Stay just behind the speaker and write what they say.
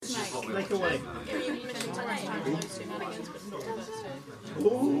Make away.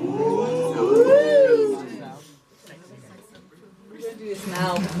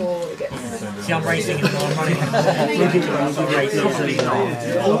 Now before it gets... See, I'm racing and I'm running.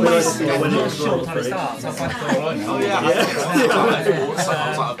 Almost when it's short time it starts.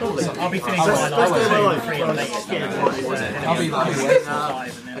 I'll be finished by like 3 or later. I'll be like,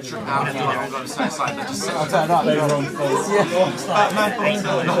 a trip out and I'm going to say something that just I'll turn up.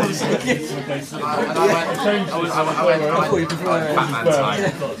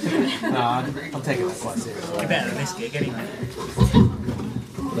 I'm taking that quite seriously. You're better than this gig anyway.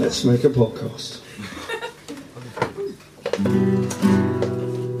 Let's make a podcast.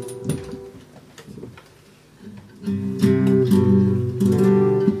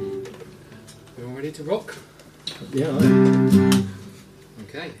 You all ready to rock? Yeah.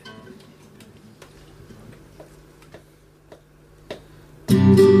 Okay.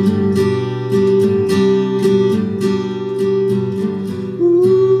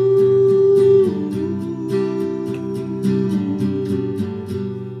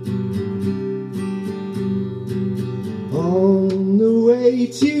 On the way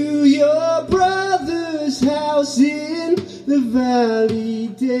to your brother's house in the valley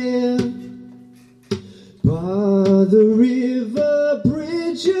there, by the river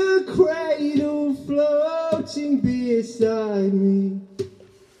bridge, a cradle floating beside me.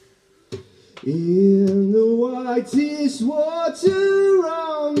 In the whitest water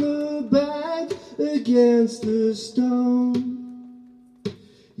on the bank against the stone,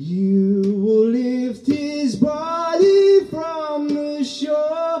 you will lift his body from the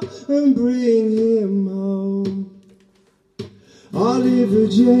shore and bring him home. Oliver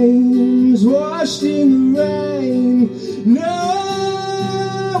James washed in the rain, no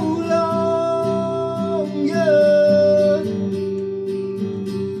longer.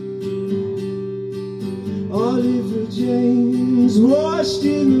 Oliver James washed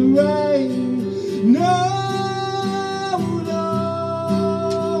in the rain, no longer.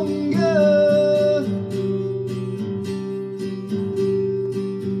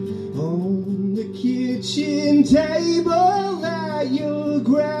 On the kitchen table that your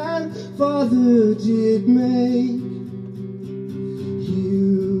grandfather did make,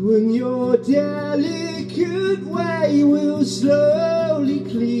 you and your delicate way will slowly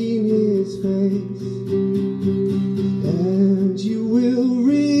clean his face, and you will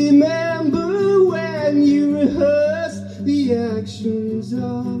remember when you rehearsed the actions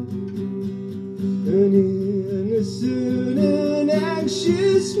of an innocent and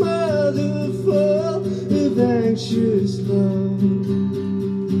anxious mother full of anxious love.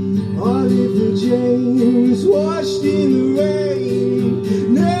 Oliver James washed in the rain,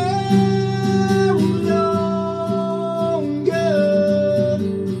 no longer.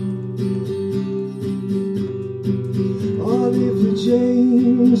 Oliver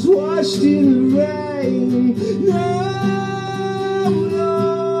James washed in the rain, no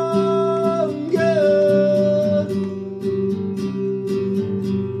longer.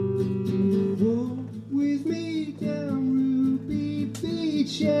 Walk with me down Ruby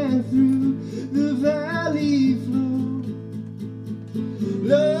Beach and through the valley floor.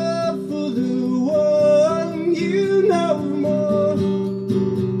 Love for the one you know more.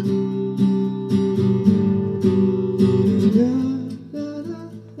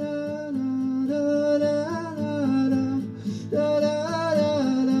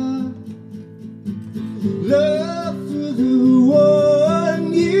 Love for the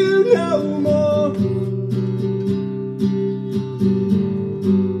one you know more.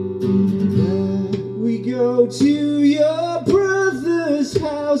 We go to your brother's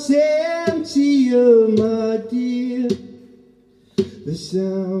house, emptier, my dear. The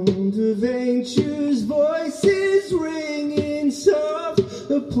sound of anxious voices ringing soft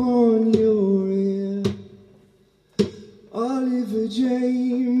upon your ear. Oliver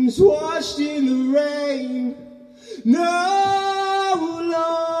James washed in the rain, no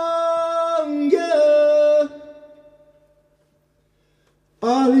longer.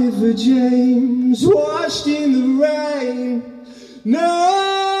 Oliver James washed in the rain, no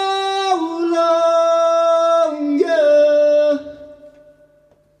longer.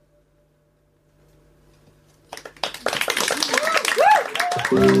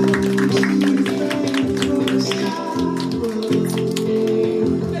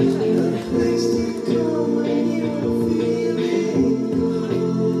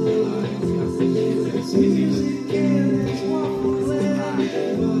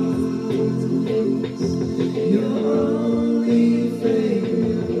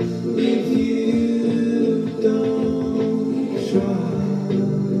 If you don't try.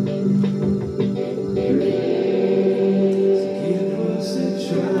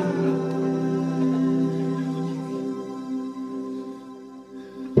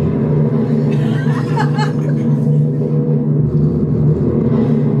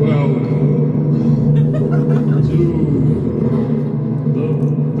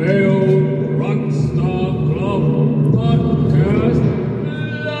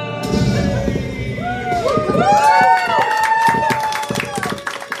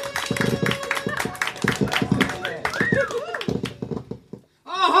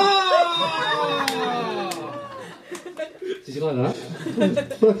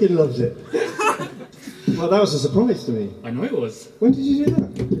 fucking loves it. Well, that was a surprise to me. I know it was. When did you do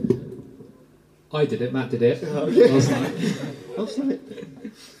that? I did it, Matt did it. Okay. Last night. Last night.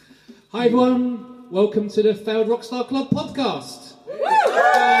 Hi everyone, welcome to the Failed Rockstar Club podcast.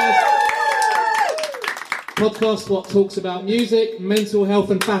 Podcast what talks about music, mental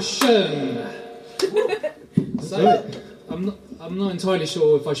health and fashion. So, I'm not entirely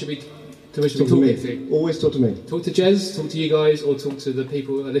sure if I should be to which we Talk to talking me. to. Always talk to me. Talk to Jez, talk to you guys, or talk to the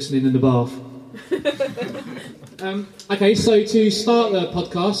people who are listening in the bath. Okay, so to start the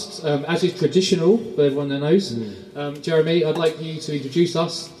podcast, as is traditional for everyone that knows, Jeremy, I'd like you to introduce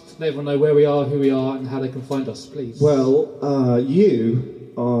us, to let everyone know where we are, who we are, and how they can find us, please. Well,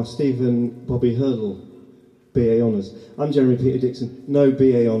 you are Stephen Bobby Hurdle, BA Honours. I'm Jeremy Peter Dixon, no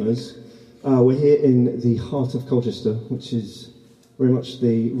BA Honours. We're here in the heart of Colchester, which is very much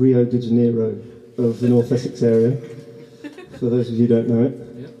the Rio de Janeiro of the North Essex area, for those of you who don't know it.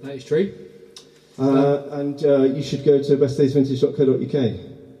 Yeah, that is true. And you should go to bestdaysvintage.co.uk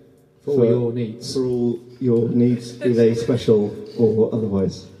For all your needs. For all your needs, be they special or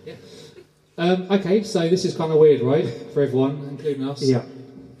otherwise. Yeah. Okay, so this is kind of weird, right? For everyone, including us. Yeah.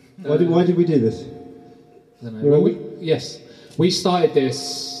 Why did we do this? I don't know. Well, yes. We started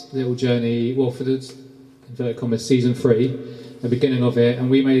this little journey, well, for the inverted commas, season 3, the beginning of it, and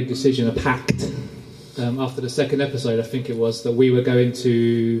we made a decision, a pact, after the second episode, I think it was, that we were going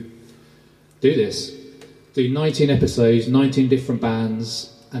to do this. Do 19 episodes, 19 different bands,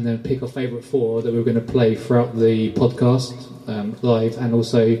 and then pick our favourite 4 that we were going to play throughout the podcast, live, and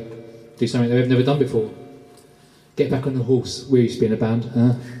also do something that we've never done before. Get back on the horse. We used to be in a band,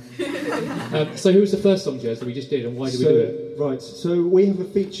 huh? So who was the first song, Jez, that we just did, and why did we do it? Right, so we have a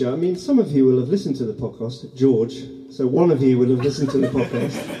feature. I mean, some of you will have listened to the podcast, George, so one of you will have listened to the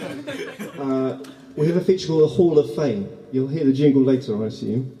podcast. We have a feature called the Hall of Fame. You'll hear the jingle later, I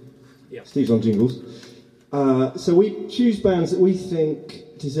assume. Yeah. Steve's on jingles. So we choose bands that we think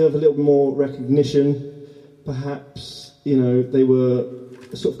deserve a little more recognition. Perhaps, they were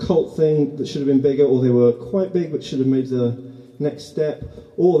a sort of cult thing that should have been bigger, or they were quite big but should have made the next step,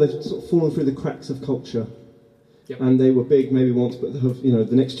 or they've sort of fallen through the cracks of culture. Yep. And they were big maybe once, but the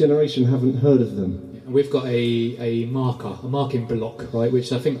next generation haven't heard of them. Yeah, and we've got a marking block, right,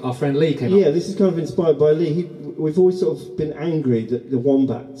 which I think our friend Lee came up. Yeah, this is kind of inspired by Lee. We've always sort of been angry that the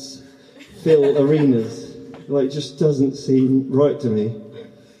Wombats fill arenas. Like, it just doesn't seem right to me.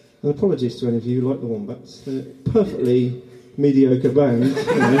 And apologies to any of you who like the Wombats. They're perfectly mediocre band,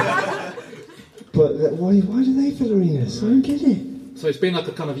 But why do they fill arenas? I don't get it. So it's been like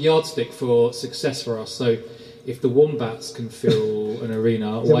a kind of yardstick for success for us. So if the Wombats can fill an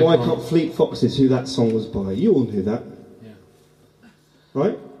arena, So why can't Fleet Foxes, who that song was by? You all knew that. Yeah.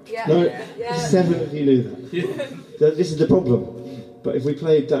 Right? Yeah. No, Yeah. 7 of you knew that. Yeah. This is the problem. But if we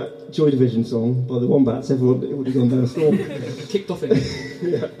played that Joy Division song by the Wombats, it would have gone down a storm. Kicked off in it.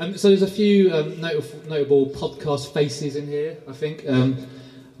 Yeah. So there's a few notable podcast faces in here, I think.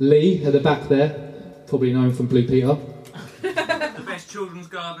 Lee at the back there, probably known from Blue Peter. The best children's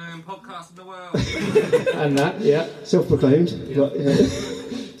gardening podcast in the world. And that, yeah. Self-proclaimed, Yeah. but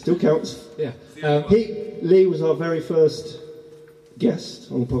still counts. Yeah. Lee was our very first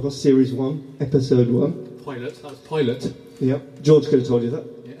guest on the podcast, Series 1, Episode 1. Pilot, that was Pilot. Yeah, George could have told you that.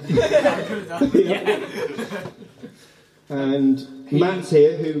 Yeah. And Matt's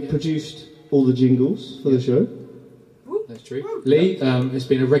here, who produced all the jingles for the show. That's true. Lee has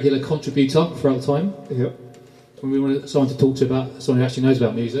been a regular contributor throughout the time. Yep. When we wanted someone to talk to about, someone who actually knows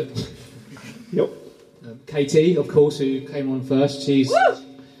about music. Yep. Katie, of course, who came on first. She's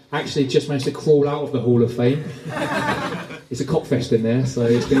actually just managed to crawl out of the Hall of Fame. It's a cockfest in there, so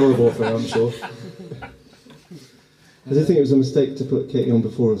it's been horrible for her, I'm sure. I do think it was a mistake to put Katie on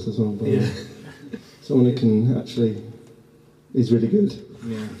before us as well. But someone who can actually is really good.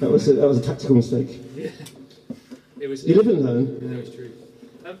 Yeah. That was a tactical mistake. Yeah. It was. You live and learn. Yeah, it's true.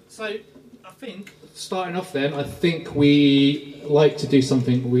 So I think starting off, then I think we like to do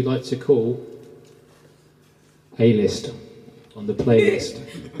something we like to call A-list on the playlist.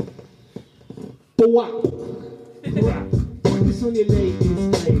 Put this on your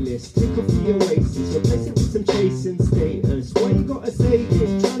latest playlist. Take off the Oasis, replace it with some chasing status. Why you gotta say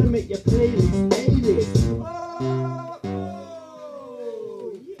this? Trying to make your playlist A-list.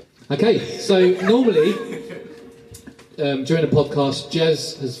 Oh, yeah. Okay, so normally during the podcast,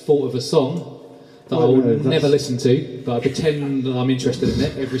 Jez has thought of a song that I will never listen to, but I pretend that I'm interested in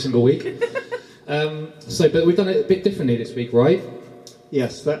it every single week. But we've done it a bit differently this week, right?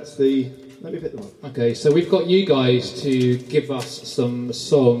 Yes, that's the... Let me pick them up. Okay, so we've got you guys to give us some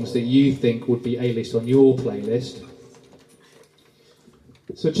songs that you think would be A-list on your playlist.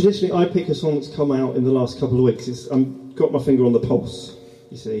 So traditionally, I pick a song that's come out in the last couple of weeks. I've got my finger on the pulse,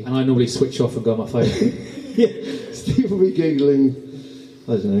 you see. And I normally switch off and go on my phone. Yeah, Steve will be googling,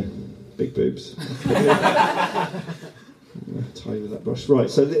 I don't know, big boobs. Tie you with that brush. Right,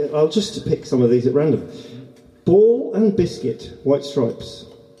 so I'll just pick some of these at random. Ball and Biscuit, White Stripes.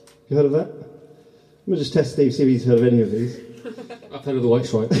 You heard of that? I'm going to just test Steve, see if he's heard of any of these. I've heard of the White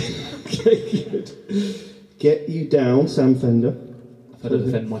Stripe. Okay, good. Get You Down, Sam Fender. I've heard of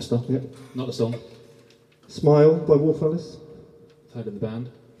the Fendmeister. Yep. Not the song. Smile by Wolf-Alice. I've heard of the band.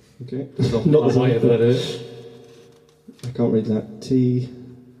 Okay. Not the might have heard of it. I can't read that.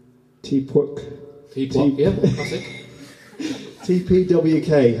 T-Pwok. T-Pwok, yeah, classic.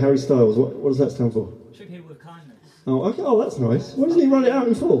 TPWK, Harry Styles. What does that stand for? Treat people with kindness. Oh, okay. Oh, that's nice. Why doesn't he run it out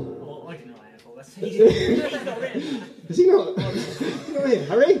in full? Well, I didn't know I had full. That's he's not written. Is he not? He's not here.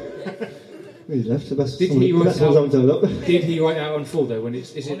 Harry? He's left. The best Did he the write best ones haven't turned up. Did he write out on full though? When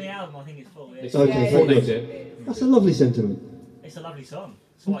it's is On it? the album, I think it's full. Yeah. It's Okay, Yeah, full very named good. it. That's a lovely sentiment. It's a lovely song.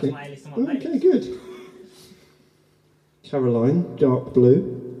 That's why Okay. it's my A-list on my Okay, playlist. good. Caroline, Dark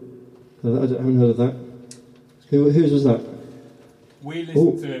Blue. I haven't heard of that. Whose was that? We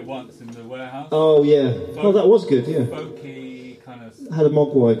listened to it once in the warehouse. Oh, yeah. Oh, that was good, yeah. Folky kind of. Had a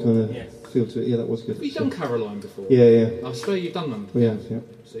Mogwai kind of Yes. feel to it. Yeah, that was good. Have you done Caroline before? Yeah, yeah. I swear you've done them. We have, yeah.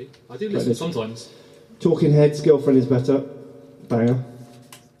 See, I do listen sometimes. Talking Heads, Girlfriend is Better. Banger.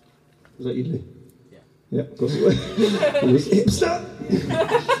 Was that you, Lee? Yeah. Yeah, of course it was. It was hipster.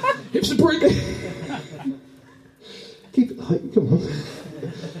 Hips a prick. Keep it light, come on.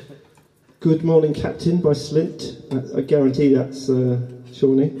 Good Morning Captain by Slint. I guarantee that's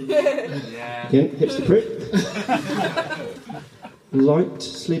Shawnee. Yeah. Again, hipster prick. Light,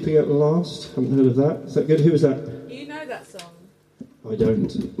 Sleeping at Last. Haven't heard of that. Is that good? Who was that? You know that song. I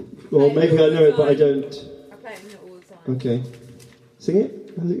don't. Well, maybe I know it, but I don't. I play it all the time. Okay. Sing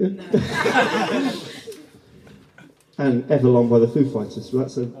it? How's it go? No. And Everlong by the Foo Fighters. So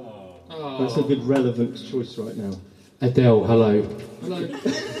that's a Oh. good relevant choice right now. Adele, hello. Hello.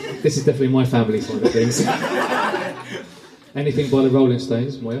 This is definitely my family side of things. Anything by the Rolling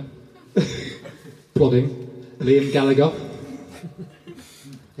Stones, Moya. Plodding. Liam Gallagher.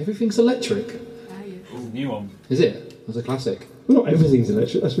 Everything's electric. It's a new one. Is it? That's a classic. Well, not everything's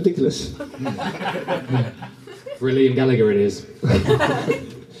electric. That's ridiculous. For Liam Gallagher it is.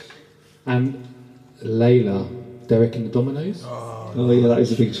 And Layla, Derek and the Dominoes. Oh yeah, that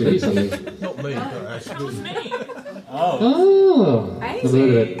is a big tune. Please, Lee. Not me, but actually. Oh, Oh, Hey, never heard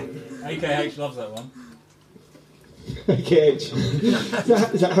of it. AKH loves that one. KH.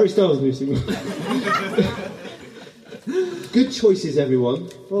 Is that Harry Styles' new single? Good choices, everyone.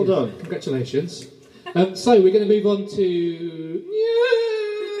 Well done. Congratulations. So we're going to move on to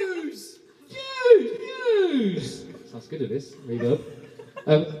news. Sounds good at this. Reverb.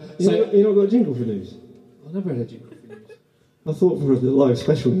 You not got a jingle for news? I've never had a jingle for news. I thought for the live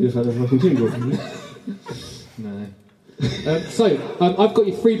special you'd have had a fucking jingle for news. No. I've got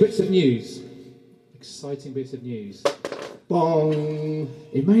you 3 bits of news. Exciting bits of news. Bong.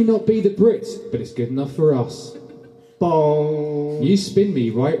 It may not be the Brits, but it's good enough for us. Bong. You spin me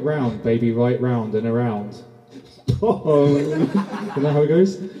right round, baby, right round and around. Bong. Isn't that how it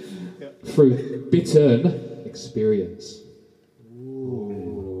goes? Through bittern experience.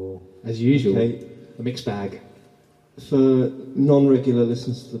 Ooh. As usual, Okay. a mixed bag. For non-regular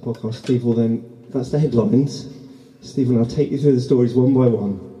listeners to the podcast, Steve will then... That's the headlines. Steve will now take you through the stories one by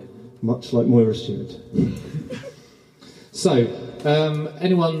one, much like Moira Stewart. So,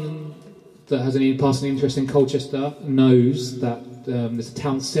 anyone that has any passing interest in Colchester knows that there's a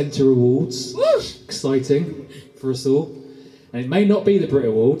Town Centre Awards. Exciting for us all. And it may not be the Brit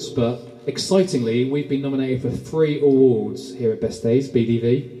Awards, but excitingly, we've been nominated for 3 awards here at Best Days,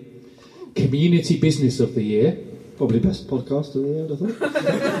 BDV. Community Business of the Year. Probably best podcast of the year, I thought.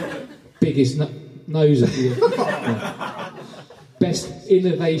 Biggest nose of the year. Best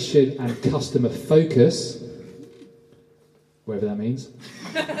Innovation and Customer Focus. Whatever that means.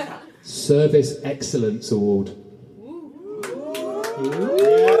 Service Excellence Award.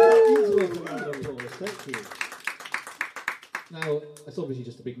 Thank you. Now, it's obviously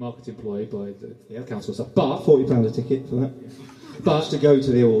just a big marketing ploy by the council stuff, but £40 a ticket for that. but To go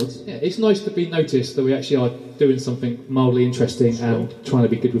to the awards. yeah, it's nice to be noticed that we actually are doing something mildly interesting and trying to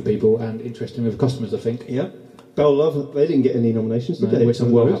be good with people and interesting with customers, I think. Yeah. Bell Love, they didn't get any nominations, did they? Which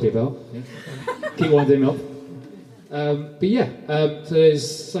I'm well happy about. Yeah. Keep winding up. But yeah,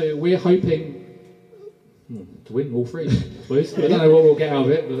 so we're hoping to win all 3, I suppose. I don't know what we'll get out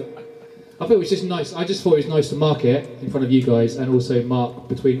of it, but I thought it was just nice. I just thought it was nice to mark it in front of you guys and also mark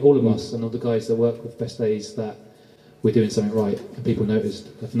between all of us and all the guys that work with Best Days that we're doing something right, and people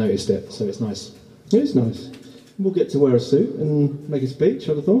have noticed it, so it's nice. It is nice. We'll get to wear a suit and make a speech,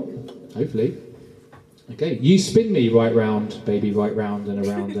 I'd have thought. Hopefully. Okay, you spin me right round, baby, right round and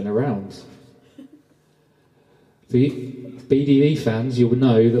around and around. For you BDV fans, you will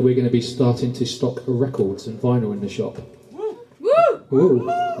know that we're going to be starting to stock records and vinyl in the shop. Woo!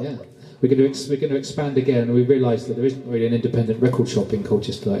 Yeah. We're going to expand again. We realised that there isn't really an independent record shop in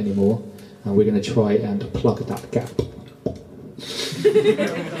Colchester anymore, and we're going to try and plug that gap.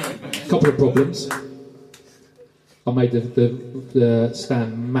 Couple of problems. I made the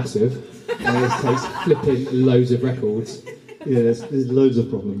stand massive, and it takes flipping loads of records. Yeah, there's loads of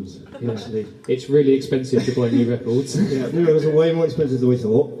problems, Yeah. actually. It's really expensive to buy new records. Yeah, new records are way more expensive than we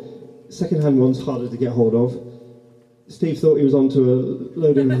thought. Second-hand ones harder to get hold of. Steve thought he was onto a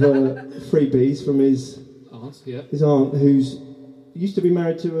load of freebies from his aunt, who's used to be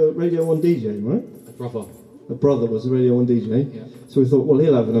married to a Radio 1 DJ, right? A brother. A brother was a Radio 1 DJ. Yeah. So we thought, well,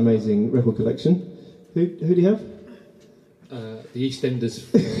 he'll have an amazing record collection. Who do you have? The EastEnders.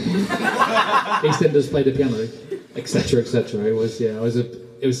 EastEnders played the piano, etc., etc. It was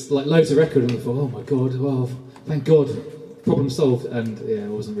like loads of records, and I thought, oh my god, well, thank God, problem solved. And yeah, it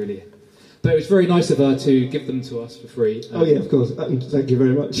wasn't really. But it was very nice of her to give them to us for free. Oh yeah, of course. Thank you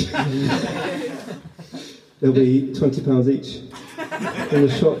very much. They'll be £20 each in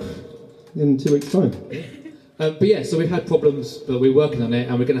the shop in 2 weeks' time. But yeah, so we've had problems, but we're working on it,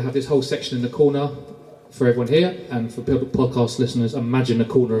 and we're going to have this whole section in the corner for everyone here, and for podcast listeners, imagine a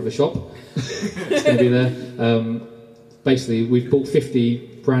corner of a shop. It's going to be there. Basically, we've bought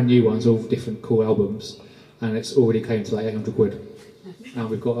 50 brand new ones, all different cool albums, and it's already came to like 800 quid. And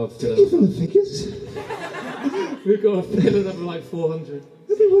we've got a Give them the figures. we've got a fill of them like 400.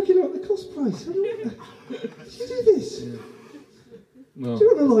 They'll be working out the cost price. Did you do this? Yeah. Well, Do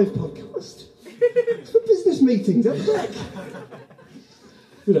you want a live podcast? It's for business meetings at the back.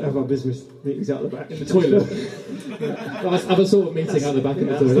 We don't have our business meetings out the back. in the toilet. Have a sort of meeting out the back of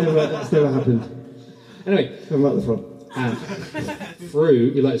the toilet. That's never happened. Anyway, I'm at the front. and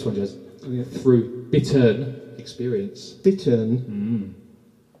through, you like this one, Jez? Oh, yeah. Through Bittern experience. Bittern?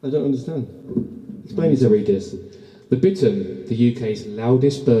 I don't understand. Explain To yourself. read this. The bittern, the UK's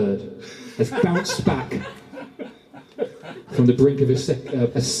loudest bird, has bounced back from the brink of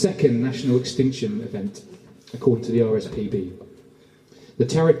a second national extinction event, according to the RSPB. The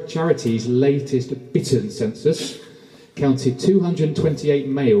charity's latest bittern census counted 228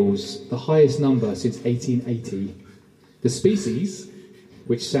 males, the highest number since 1880. The species,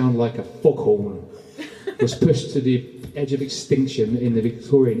 which sound like a foghorn, was pushed to the edge of extinction in the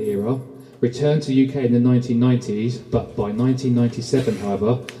Victorian era, returned to UK in the 1990s, but by 1997,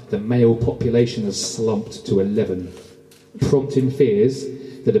 however, the male population has slumped to 11, prompting fears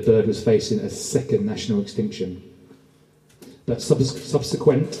that the bird was facing a second national extinction. But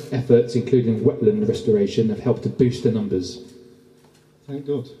subsequent efforts, including wetland restoration, have helped to boost the numbers. Thank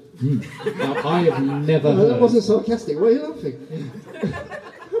God. Now, I have never No, heard... that wasn't sarcastic. Why are you laughing?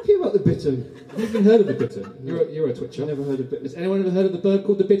 Happy about the bittern. Have you even heard of the bittern? You're a twitcher. I've never heard of bittern. Has anyone ever heard of the bird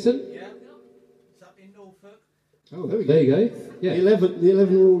called the bittern? Yeah. It's up in Norfolk. Oh, there we go. There you go. Yeah. The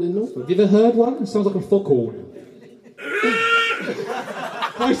 11 are all in Norfolk. Have you ever heard one? It sounds like a foghorn.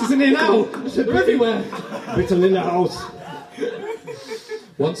 Voices in here now! They're everywhere! Bittern in the house.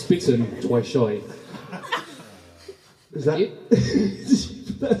 Once bitten, twice shy. Is that... You-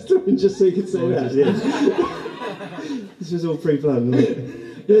 That's the just so you could say that, yeah. This was all pre-planned, wasn't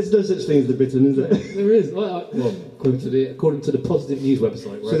it? There's no such thing as the bittern, is there? There is. Well, according to the Positive News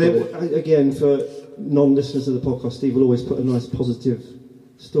website. So then, again, for non-listeners of the podcast, Steve will always put a nice positive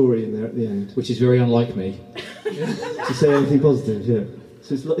story in there at the end Which is very unlike me. to say anything positive, yeah.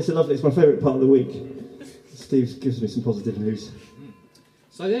 So it's my favourite part of the week. Steve gives me some positive news.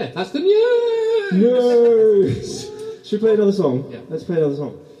 So yeah, that's the news! News! Should we play another song? Yeah. Let's play another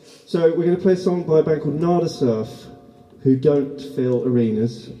song. So we're going to play a song by a band called Nada Surf, who don't fill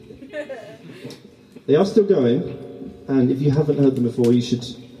arenas. They are still going, and if you haven't heard them before, you should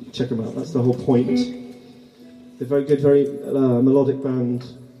check them out. That's the whole point. They're very good, very melodic band,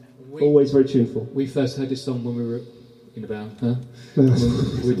 always very tuneful. We first heard this song when we were in a band, huh? Yes.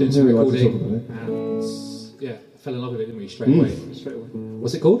 We were doing some Very like to talk recording, about and yeah, fell in love with it, didn't we, straight away? Straight away.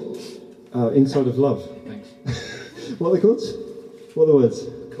 What's it called? Inside of Love. Thanks. What are they called? What are the words?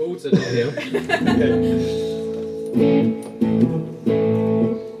 Chords are not here.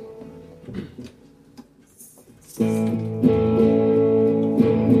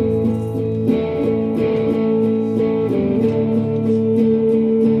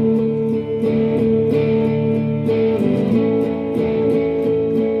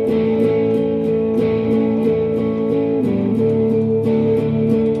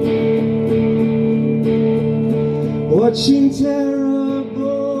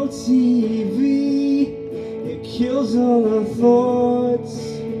 fills all our thoughts,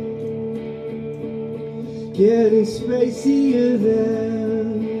 getting spacier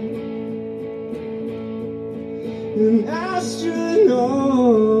than an astronaut,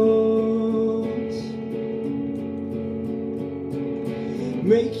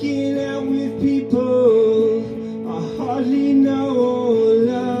 making out with people I hardly know or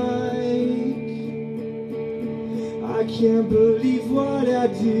like. I can't believe what I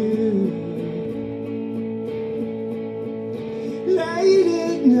do late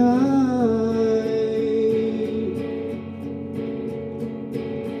at night.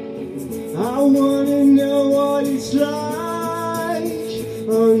 I wanna know what it's like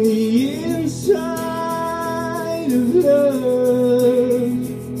on the inside of love.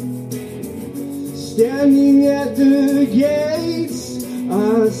 Standing at the gates,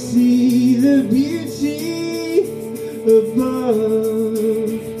 I see the beauty above.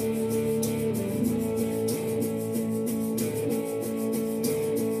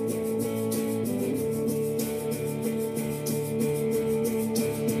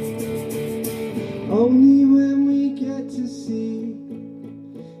 Only when we get to see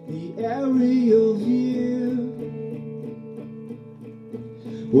the aerial view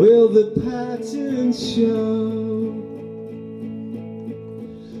will the patterns show.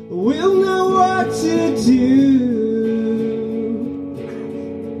 We'll know what to do.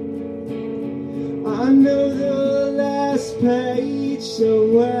 I know the last page so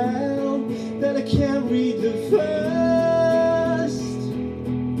well that I can't read the first,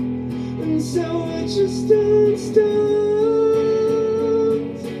 and so it just don't start.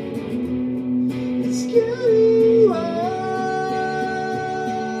 It's getting worse.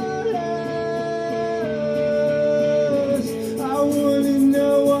 I wanna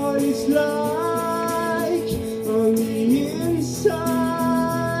know what it's like on the inside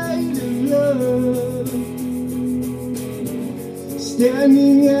of love.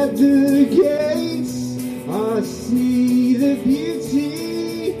 Standing at the gates, I see the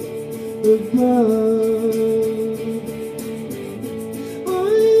beauty above.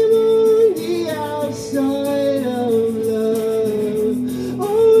 I'm on the outside of love,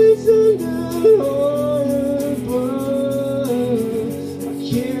 always under or above. I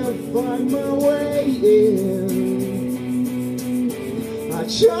can't find my way in. I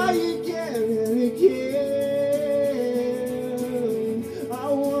try again and again. I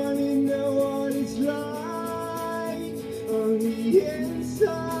wanna know what it's like on the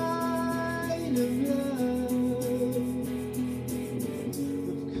inside of love.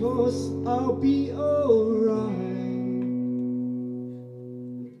 Of course I'll be alright.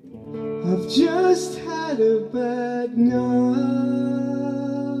 I've just had a bad night.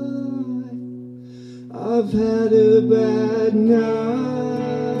 I've had a bad night.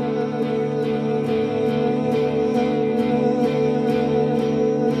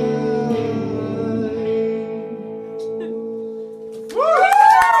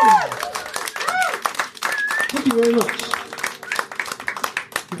 Thank you very much.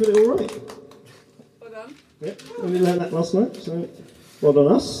 You got it all right. Well done. Yep, we learned that last night, so well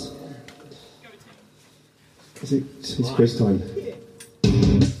done us. It's quiz time.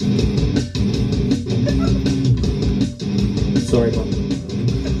 Sorry, Bob.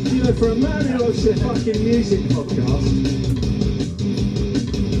 You know, for a man who loves a fucking music podcast,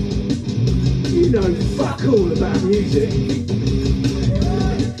 you know fuck all about music.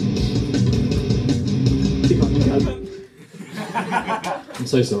 If I can go. I'm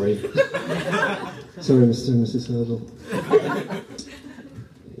so sorry. Sorry, Mr. and Mrs. Hurdle.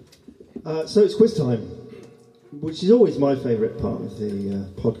 So it's quiz time, which is always my favourite part of the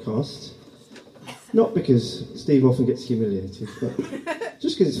podcast. Not because Steve often gets humiliated, but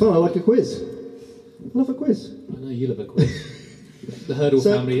just because it's fun. I like a quiz. I love a quiz. I know you love a quiz. The Hurdle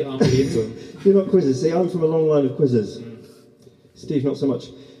family aren't really into them. You're not quizzes. See, I'm from a long line of quizzes. Steve, not so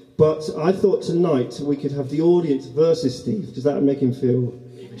much. But I thought tonight we could have the audience versus Steve. Does that make him feel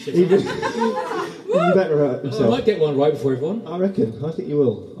even better about himself? I might get one right before everyone. I reckon. I think you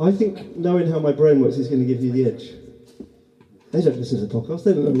will. I think knowing how my brain works is going to give you the edge. They don't listen to the podcast.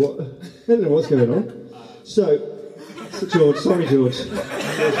 They don't know what's going on. So George. Sorry, George.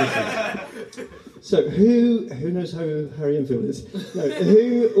 So who knows who Harry Enfield is? No,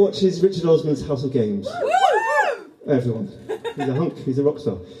 who watches Richard Osman's House of Games? Everyone. He's a hunk. He's a rock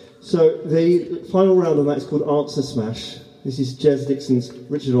star. So the final round on that is called Answer Smash. This is Jez Dixon's,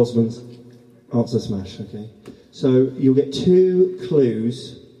 Richard Osman's Answer Smash. Okay. So you'll get 2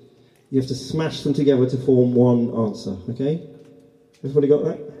 clues. You have to smash them together to form one answer. Okay. Everybody got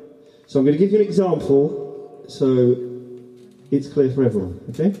that? So I'm going to give you an example, so it's clear for everyone.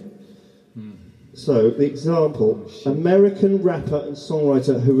 Okay. So, the example, American rapper and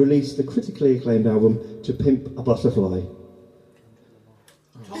songwriter who released the critically acclaimed album To Pimp a Butterfly.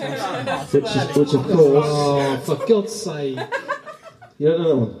 Which of course... Oh, for God's sake. You don't know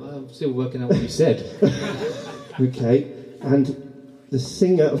that one? I'm still working out what you said. Okay, and the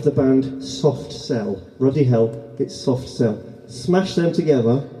singer of the band Soft Cell. Ruddy hell, it's Soft Cell. Smash them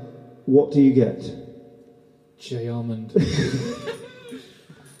together, what do you get? J. Almond.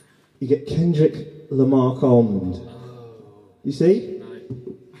 You get Kendrick Lamarck Almond. You see? No.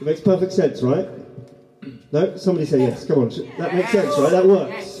 It makes perfect sense, right? No? Somebody say yes. Come on. That makes sense, right? That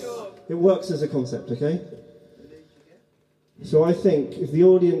works. It works as a concept, okay? So I think if the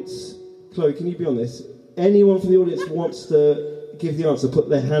audience... Chloe, can you be on this? Anyone from the audience wants to give the answer, put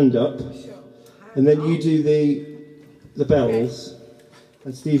their hand up. And then you do the bells.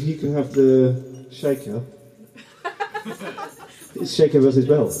 And Steve, you can have the shaker. It's shaker versus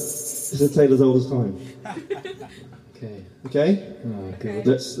bells. It's a tale as old as time. Okay. Okay? Oh, good.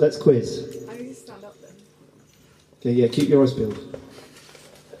 Let's quiz. I need to stand up then. Okay, yeah, keep your eyes peeled.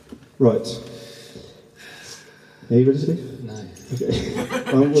 Right. Are you ready, Steve? No. Okay.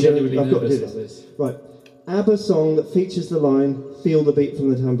 Genuinely I've got to do nervous this. like this. Right. ABBA song that features the line, "Feel the beat from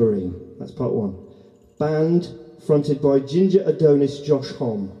the tambourine." That's part one. Band fronted by Ginger Adonis, Josh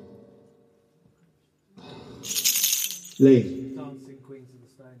Homme. Lee. Dancing Queens of the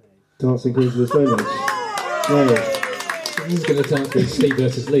Stone Age. Dancing Queens of the Stone Age. No. This is going to turn out to be Steve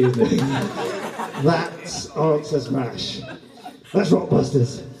versus Lee, isn't it? That's answer smash. That's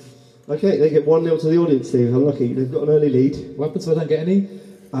Rockbusters. Okay, they get 1-0 to the audience, Steve. Unlucky. They've got an early lead. What happens if I don't get any?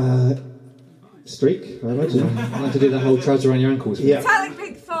 Streak, I imagine. I like to do that whole trouser around your ankles. Yeah. Metallic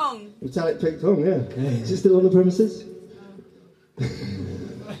Pig Thong. Metallic Pig Thong, yeah. Okay. Is it still on the premises?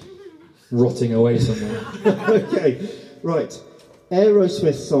 Rotting away somewhere. Okay, right.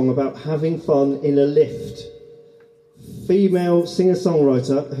 Aerosmith song about having fun in a lift. Female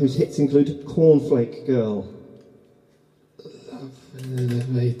singer-songwriter whose hits include Cornflake Girl.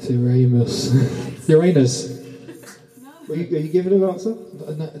 Uranus. Uranus. Are you giving an answer?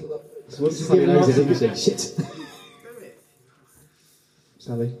 So what's It's you giving an funny, answer? isn't it? Shit.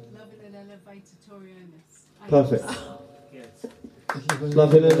 Sally? Loving an elevator Torionis. Perfect.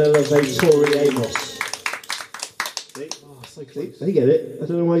 Loving an elevatori Amos. Oh, so See, close. they get it. I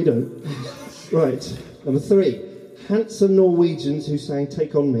don't know why you don't. Right. Number 3. Handsome Norwegians who sang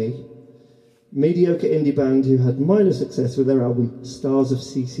Take On Me. Mediocre indie band who had minor success with their album Stars of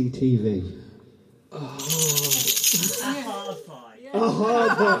CCTV. Hard fight. A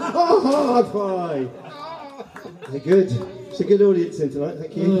hard pie! A hard pie! They're good. It's a good audience in tonight,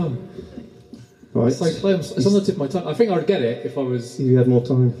 thank you. Oh, Right. it's so close. It's on the tip of my tongue. I think I'd get it if I was You had more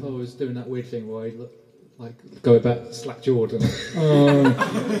time. doing that weird thing where I go about slack jawed and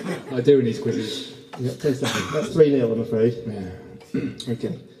I do in these quizzes. Yep, 10 seconds. That's 3-0, I'm afraid. Yeah.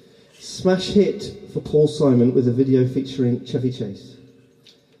 Okay. Smash hit for Paul Simon with a video featuring Chevy Chase.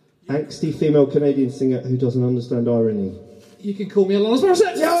 Angsty female Canadian singer who doesn't understand irony. You can call me Alanis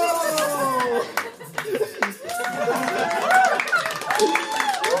Morissette.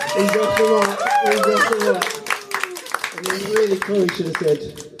 He's off the mark. He's off the mark. And he really probably should have said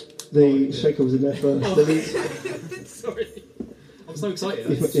the shaker was in there first. The lead- Sorry. I'm so excited.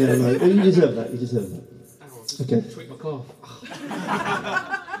 Yeah, no, well, you deserve that. You deserve that. Okay. Tweak my calf.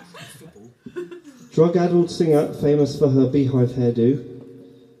 Drug-addled singer, famous for her beehive hairdo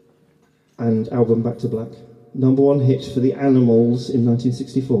and album Back to Black. Number 1 hit for the Animals in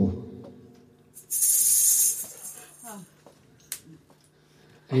 1964.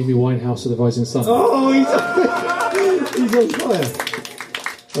 Amy Winehouse of the Rising Sun. Oh, he's on fire.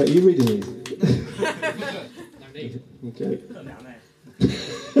 Right, you reading these? No need. Okay. Put down there.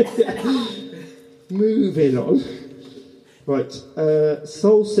 Moving on. Right,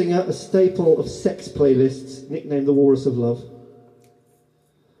 soul singer, a staple of sex playlists, nicknamed the Walrus of Love.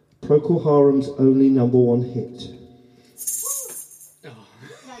 Procol Harum's only number 1 hit.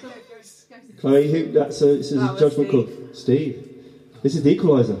 Chloe, this is a That was judgment call. Steve. This is the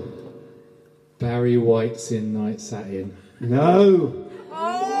Equalizer. Barry White's in Night Satin. No.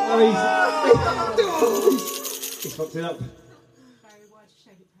 He's fucked it up.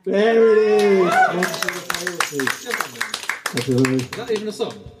 There it is. Is that even a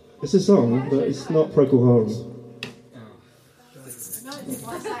song? It's a song, but it's not Procol Harum.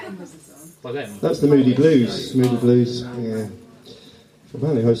 By them? That's the Moody Blues. Moody Blues. Yeah.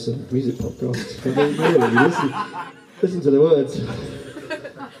 Apparently hosts a music podcast. Really, listen to the words.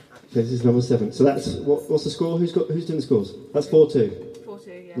 Okay, this is number 7. So that's what's the score? Who's doing the scores? That's 4-2.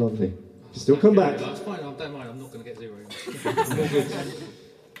 4-2, yeah. Lovely. Still come back. That's fine. I don't mind. I'm not going to get 0.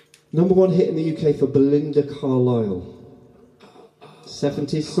 Number one hit in the UK for Belinda Carlisle.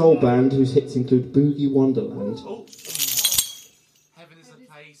 70s soul band whose hits include Boogie Wonderland. Oh. Heaven is a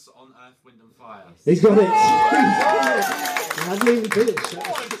place on earth, wind and fire. He's got it! I hadn't even finished.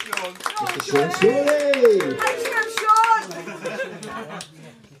 Mr. Sean Shirley!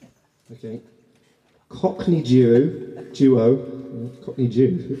 Okay. Cockney duo. Cockney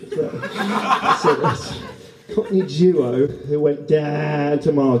Jew. Cockney duo who went down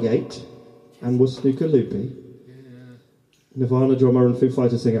to Margate and was Snooker Loopy. Nirvana drummer and Foo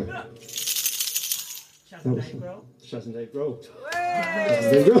Fighters singer. Shaz and Dave Grohl.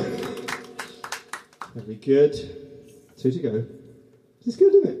 Very good. 2 to go. This is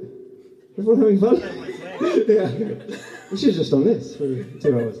good, isn't it? Everyone having fun? Yeah. We should have just done this for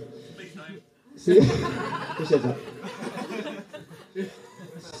 2 hours. See? Who said that?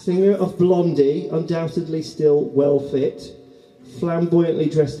 Singer of Blondie, undoubtedly still well fit. Flamboyantly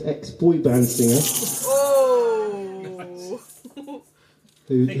dressed ex-boy band singer. Oh!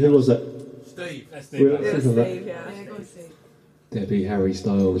 Who was that? Steve. That's Steve, yeah. Debbie Harry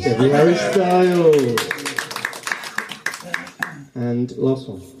Styles. Debbie Harry Styles. And last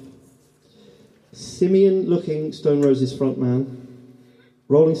one. Simian-looking Stone Roses frontman.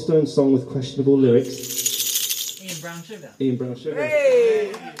 Rolling Stones song with questionable lyrics. Ian Brown Sugar.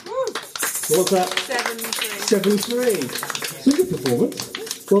 Hey! What was that? 7-3. 7-3. It's a good performance.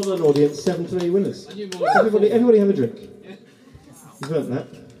 Well done, audience. 7-3 winners. Everybody have a drink. You've earned that.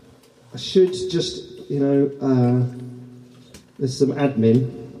 I should just, there's some admin.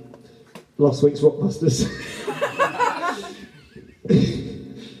 Last week's Rockbusters.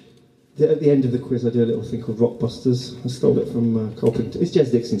 At the end of the quiz, I do a little thing called Rockbusters. I stole it from Carl Pilkington. It's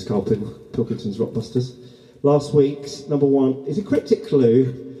Jez Dixon's Carl Pilkington's Rockbusters. Last week's number one is a cryptic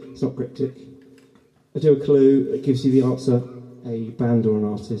clue. It's not cryptic. I do a clue that gives you the answer, a band or an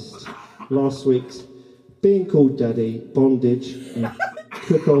artist. Last week's Being Called Daddy, Bondage, and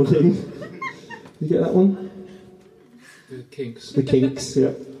Cuckolding. You get that one? The Kinks. The Kinks,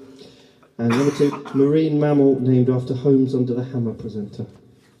 yeah. And number two, marine mammal named after Holmes Under the Hammer presenter.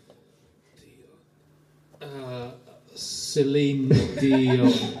 Celine Dion.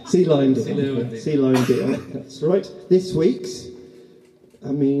 Sea Lion Dion. That's right. This week's,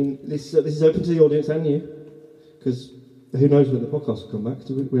 this is open to the audience and you, because who knows when the podcast will come back?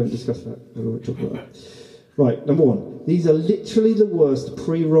 We haven't discussed that. We won't talk about that. Right, number one. These are literally the worst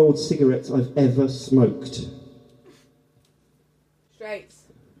pre-rolled cigarettes I've ever smoked. Straits.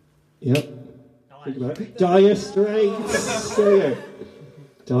 Yep. Think about it. Dire Straits. There you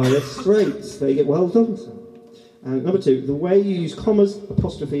go. Dire Straits. There you go. Well done, sir. And number two, the way you use commas,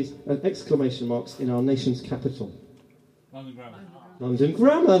 apostrophes, and exclamation marks in our nation's capital. London Grammar. London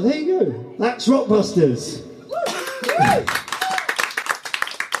Grammar, there you go. That's Rockbusters.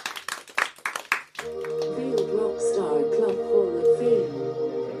 Field Rockstar Club Hall of Fame.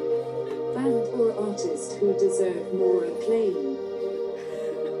 Band or artist who deserve more acclaim.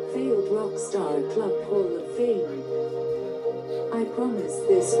 Field Rockstar Club Hall of Fame. I promise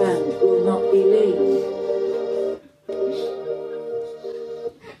this band will not be lame.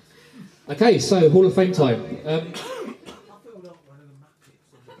 Okay, so Hall of Fame time.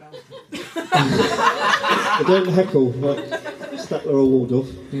 I don't heckle like Statler or Waldorf.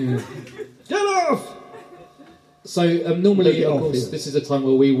 Yeah. Get off! So normally, of off, course, yeah. this is a time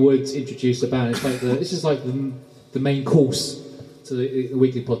where we would introduce a band. It's like this is like the main course to the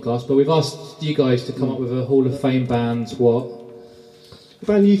weekly podcast. But we've asked you guys to come up with a Hall of Fame band. What? A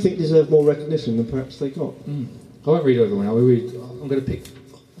band you think deserve more recognition than perhaps they got. I won't read everyone now. I'm going to pick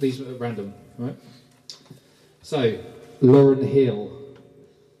these at random, right? So, Lauryn Hill.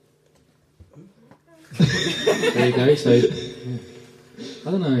 There you go. So, I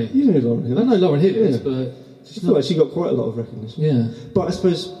don't know. You know Lauryn Hill. I know Lauryn Hill is, Yeah. but I feel like she got quite a lot of recognition. yeah. But I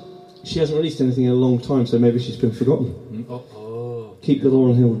suppose she hasn't released anything in a long time, so maybe she's been forgotten. Oh. Keep the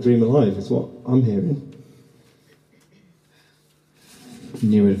Lauryn Hill dream alive is what I'm hearing.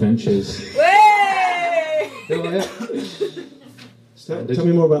 New Adventures. Way! Tell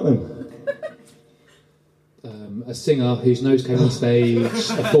me more about them. A singer whose nose came on stage a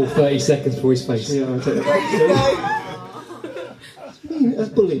full 30 seconds before his face. Yeah, I'll take that. That's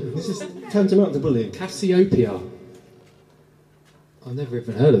bullying. This is tantamount to bullying. Cassiopeia. I've never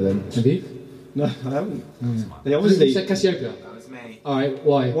even heard of them. Have you? No, I haven't. They You obviously. said Cassiopeia. That was me. Alright,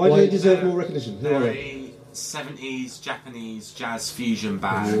 why? Why do they deserve more recognition? Who are They're they? a 70s Japanese jazz fusion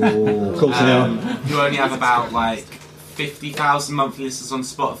band. Of course they are. Who only have about 50,000 monthly listeners on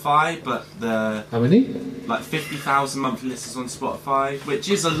Spotify, but How many? 50,000 monthly listeners on Spotify, which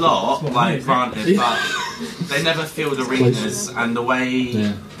is a lot, granted, but they never filled arenas, and the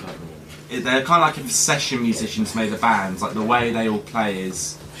way they're kind of like if session musicians made a band. Like the way they all play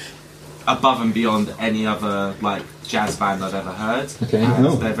is above and beyond any other like jazz band I've ever heard. Okay. And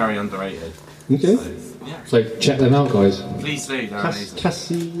Oh. they're very underrated. Okay. So, yeah. So check them out, guys. Please do. They're amazing.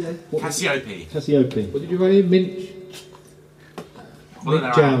 Cassiope. Cassiope. What did you write in? Mint One of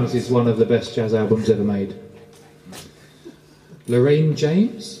their Jams albums. is one of the best jazz albums ever made. Lorraine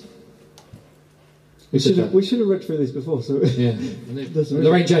James? Who said that? We should have read through this before. So Yeah. Doesn't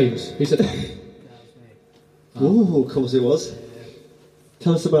Lorraine James. Who said that? Oh, of course it was.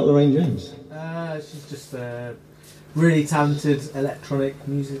 Tell us about Lorraine James. She's just a really talented electronic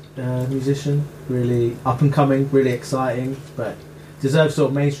musician, really up and coming, really exciting, but deserves sort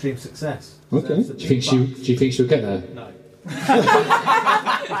of mainstream success. Okay. Deserves a Do you think she'll get there? No.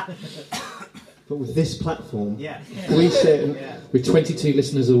 But with this platform, Yeah. we sit, Yeah. With 22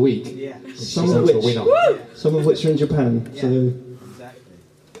 listeners a week, Yeah. some she's of onto a which, winner. some of which are in Japan. Yeah. So Exactly.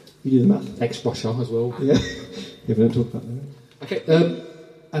 you do the math. Ex-Russia as well. Yeah. Yeah, we don't talk about that. Okay.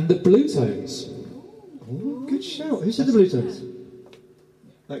 And the Blue Tones. Oh, good shout. Who said the Blue Tones?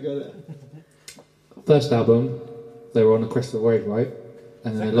 That guy there. First album, they were on the crest of the wave, right?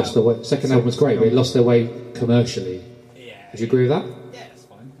 And then they lost their way. Second album was great, but they lost their way commercially. Yeah. Would you agree with that? Yeah, it's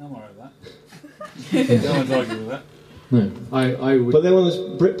fine. I'm alright with that. No one's arguing with that. No. I would. But they're one of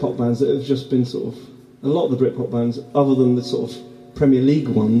those Britpop bands that have just been sort of... A lot of the Britpop bands, other than the sort of Premier League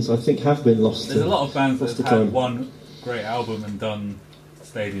ones, I think have been lost There's to... a lot of bands lost that to have had time. one great album and done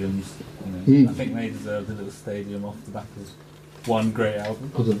stadiums. You know, Mm. I think they deserved a little stadium off the back of one great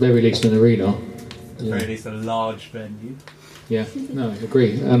album. At the very least, an arena. At the very least, a large venue. Yeah, no, I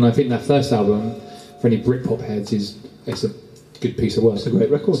agree. And I think that first album, for any Britpop heads, it's a good piece of work. It's a great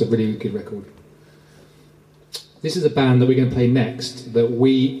record. It's a really good record. This is a band that we're going to play next that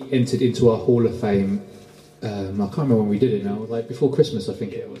we entered into our Hall of Fame. I can't remember when we did it now, like before Christmas, I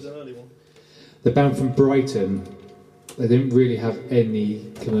think it was. an early one. The band from Brighton, they didn't really have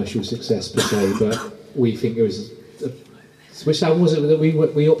any commercial success per se, but we think it was. Which album was it that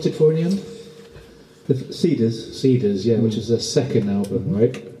we opted for in the end? The Cedars. Cedars, yeah, which is their second album,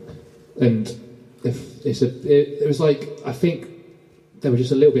 right? And it was like, I think they were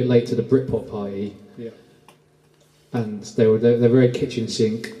just a little bit late to the Britpop party. Yeah. And they're very kitchen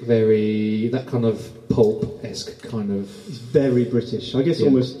sink, very that kind of pulp-esque kind of It's very British. I guess Yeah.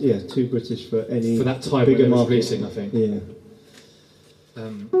 almost, too British for any for that time bigger when they was market. releasing, I think. Yeah.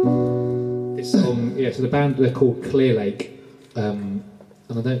 It's so the band they're called Clear Lake, and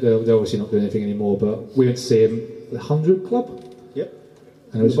I don't they're obviously not doing anything anymore, but we went to see them at the 100 Club, Yep.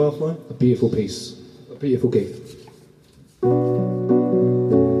 and it was The Barfly. a beautiful piece, a beautiful gig.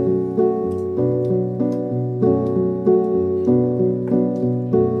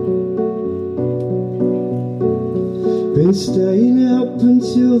 Been staying up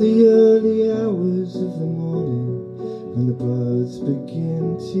until the early hours of the morning when the birds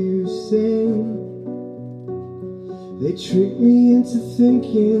begin to sing. They tricked me into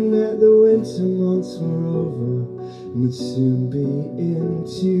thinking that the winter months were over and would soon be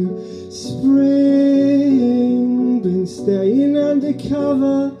into spring. Been staying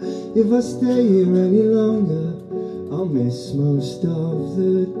undercover. If I stay here any longer, I'll miss most of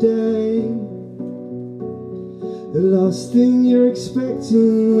the day. The last thing you're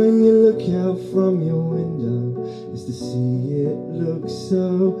expecting when you look out from your window is to see it look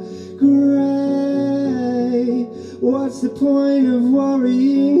so grey. What's the point of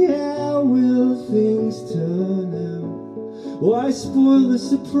worrying? How will things turn out? Why spoil the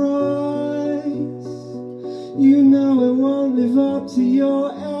surprise? You know it won't live up to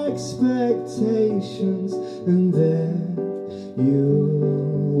your expectations, and then you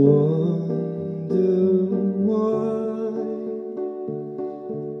wonder why.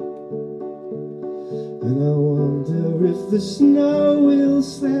 And I wonder if the snow will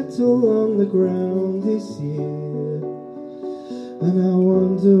settle on the ground this year. And I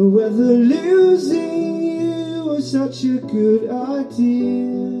wonder whether losing you was such a good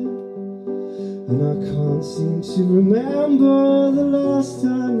idea. And I can't seem to remember the last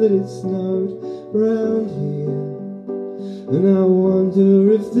time that it snowed round here. And I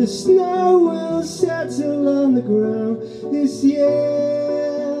wonder if the snow will settle on the ground this year.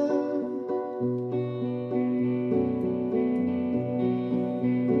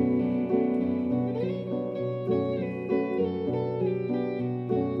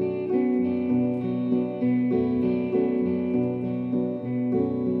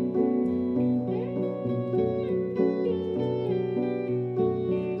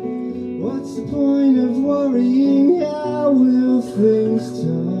 What's the point of worrying? How will things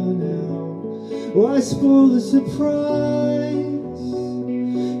turn out? Why spoil the surprise?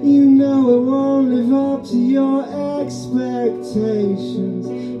 You know up to your expectations,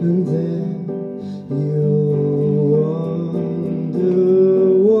 and then you'll wonder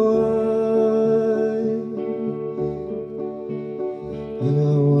why. And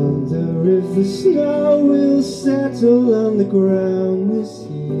I wonder if the snow will settle on the ground this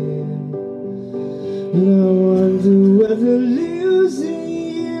year. And I wonder whether losing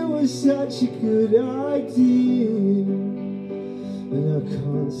you was such a good idea. And I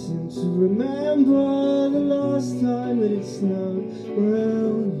can't seem to remember the last time that it snowed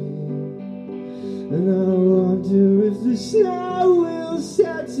around here. And I wonder if the snow will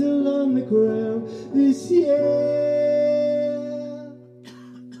settle on the ground this year.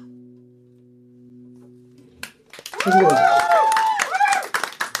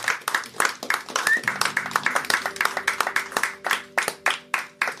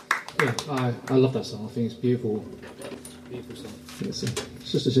 Yeah, I love that song. I think it's beautiful. Beautiful song.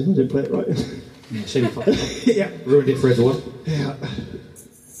 It's just a shame I didn't play it right. Yeah, shame you fucked it up. Yeah. Ruined it for everyone. Yeah.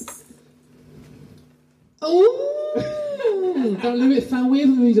 Oh! That lyric found weird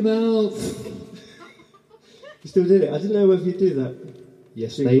in the mouth. You still did it. I didn't know whether you do that.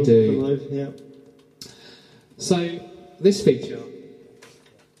 Yes, Jingle they do. for live, yeah. So, this feature,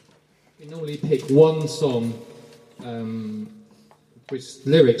 we normally pick one song, which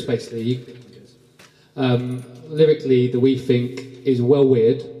lyrics basically, lyrically that we think is well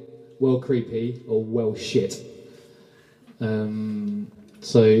weird, well creepy, or well shit.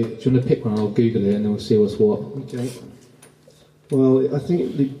 So, do you want to pick one? I'll Google it and then we'll see what's what. Okay. Well, I think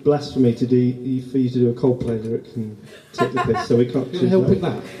it'd be blasphemy to do for you to do a Coldplay lyric and take the piss, so we can't Who choose the hell that. picked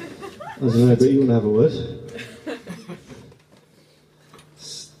that? I don't know, but you want to have a word.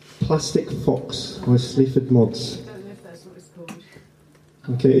 Plastic Fox by Sleaford Mods. I don't know if that's what it's called.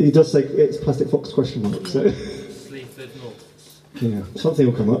 Okay, it does say it's Plastic Fox question mark, so Sleaford Mods. yeah, something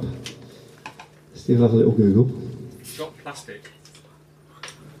will come up. Steve will have a little Google. Shot Plastic.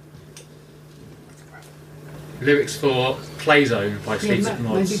 Lyrics for Playzone by Sleaford Maybe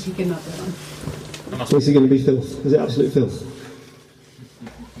Mods. picking up that one. So is it going to be filth? Is it absolute filth?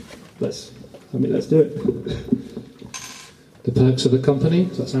 Let's do it. The perks of the company.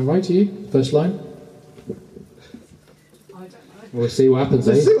 Does that sound right to you? First line. I don't know. We'll see what happens,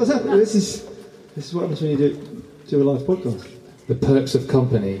 Let's eh? see what's happening. This is what happens when you do a live podcast. The perks of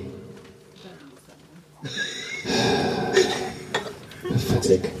company.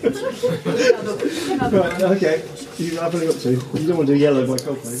 Pathetic. Right, okay. You have anything up to? You don't want to do Yellow by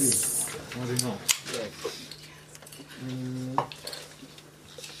Coldplay, do you? Why do not?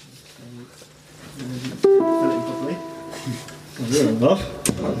 Fill it in properly. Real enough.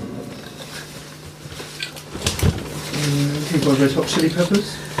 People have Red Hot Chili Peppers.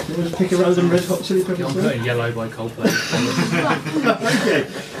 You want to pick a random Red Hot Chili Peppers I'm song? putting Yellow by Coldplay. Okay.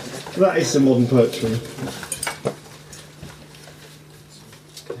 That is some modern poetry.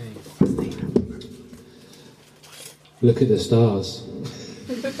 Look at the stars.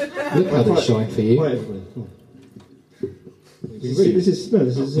 Look how they shine for you. Right, everybody. Come on. This is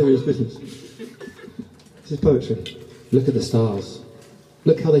serious business. This is poetry. Look at the stars.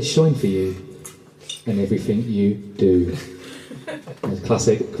 Look how they shine for you. And everything you do. That's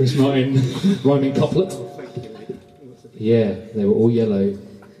classic Chris Martin rhyming couplet. Yeah, they were all yellow.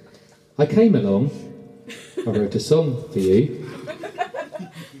 I came along. I wrote a song for you.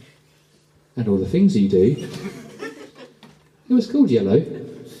 And all the things you do. It was called Yellow.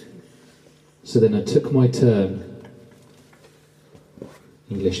 So then I took my turn.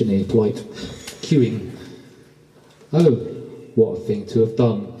 English and polite. Queuing. Oh, what a thing to have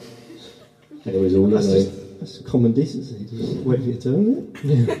done. And it was all yellow. That's common decency. Just wait for your turn,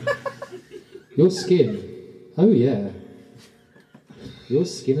 isn't it? Yeah. Your skin. Oh yeah. Your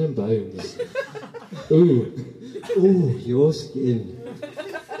skin and bones. Ooh. Ooh, your skin.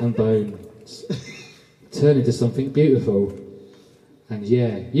 And bones. Turn into something beautiful. And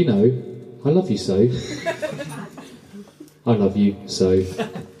yeah, you know, I love you so. I love you so.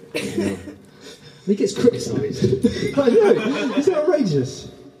 Yeah. He gets criticised. I know. It's outrageous.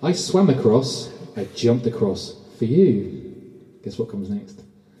 I swam across, I jumped across for you. Guess what comes next?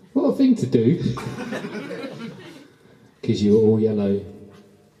 What a thing to do. Because you were all yellow.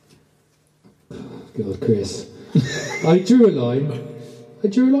 God, Chris. I drew a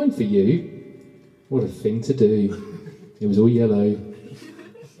line for you. What a thing to do. It was all yellow.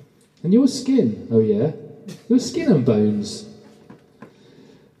 And your skin, oh yeah, your skin and bones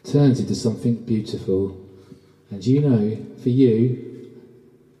turns into something beautiful. And you know, for you,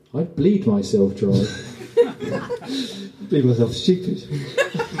 I'd bleed myself dry. Be myself stupid.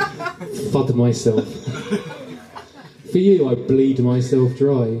 Fud myself. For you, I bleed myself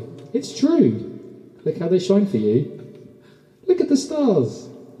dry. It's true. Look how they shine for you. Look at the stars.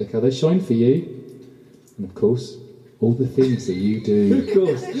 Look how they shine for you. And of course, all the things that you do. Of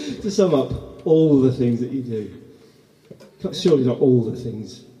course, to sum up, all the things that you do. Surely not all the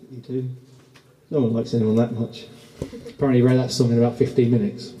things you do. No one likes anyone that much. Apparently he wrote that song in about 15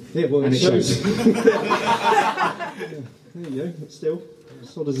 minutes. Yeah, well, And it shows. Yeah, there you go, but still,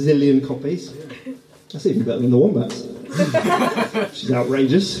 sold a zillion copies. That's even better than the Wombats. Which is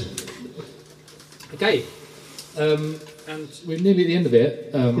outrageous. Okay. And we're nearly at the end of it.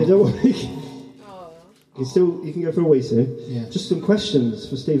 Yeah, don't worry. You can go for a wee soon. Yeah. Just some questions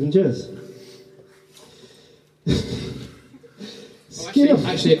for Steve and Jez.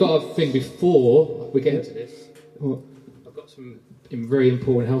 Actually, I've got a thing before we get into this. What? I've got some very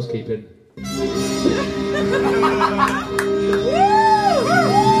important housekeeping.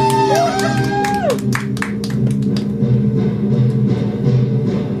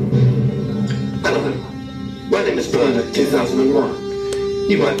 Hello, my name is Bernard 2001.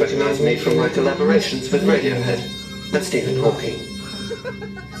 You might recognise me from my collaborations with Radiohead and Stephen Hawking.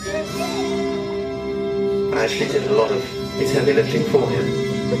 I actually did a lot of his heavy lifting for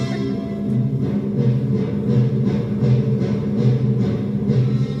him.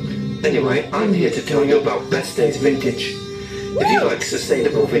 Anyway, I'm here to tell you about Best Days Vintage. If you like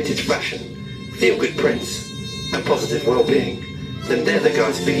sustainable vintage fashion, feel-good prints, and positive well-being, then they're the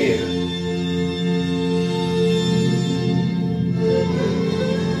guys for you.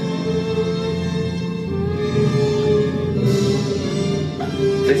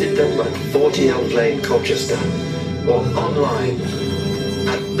 Visit them at 40 Elm Lane, Colchester, or online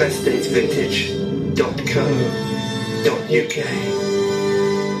at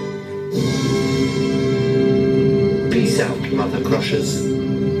bestdaysvintage.co.uk. Peace out, mother crushers.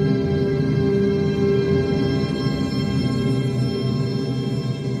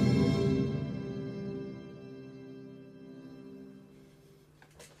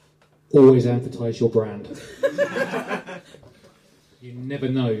 Always advertise your brand. You never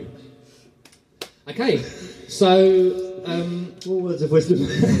know. Okay, so More words of wisdom.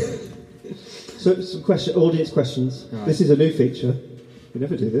 So, some audience questions. Right. This is a new feature. We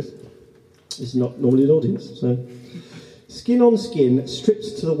never do this. It's not normally an audience. So, skin on skin,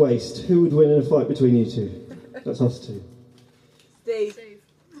 stripped to the waist. Who would win in a fight between you two? That's us two. Steve.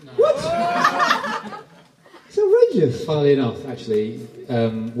 It's outrageous. funnily enough, actually,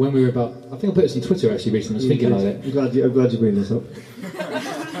 when we were about, I think I put this on Twitter actually recently. I was thinking about it. I'm glad you bring this up.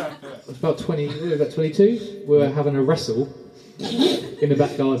 It was about 22. We were having a wrestle in the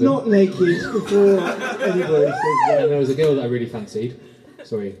back garden. Not naked before anybody says that. And there was a girl that I really fancied.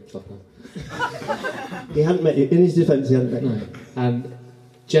 Sorry, stop her. He hadn't met you. In his defence, he hadn't met you. No. And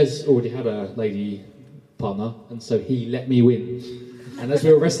Jez already had a lady partner, and so he let me win. And as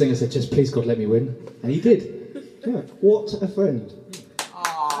we were wrestling, I said, Jez, please God, let me win. And he did. Yeah. What a friend.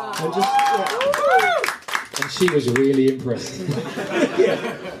 And just, And she was really impressed.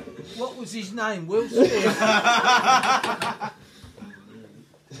 What was his name? Will Smith.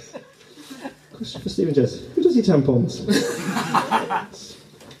 Question for Stephen Jez. Who does he tampons?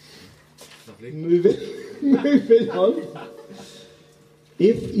 Moving on.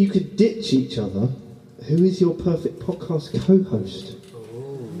 If you could ditch each other, who is your perfect podcast co-host?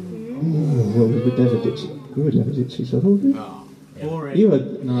 Well, we would never ditch each other, would we? Boring. You had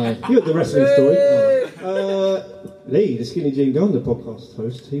the wrestling story. Lee, the Skinny Jean Gander podcast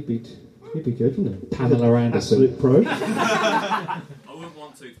host, he'd be good, wouldn't he? Pamela Anderson. Absolute pro. I wouldn't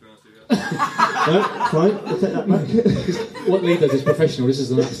want to be honest with you. No, fine, we'll take that back. What Lee does is professional. This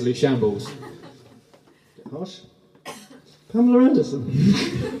is an absolute shambles. Harsh. Pamela Anderson.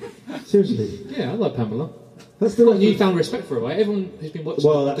 Seriously. Yeah, I like Pamela. That's the Got newfound respect for her, right? Everyone who's been watching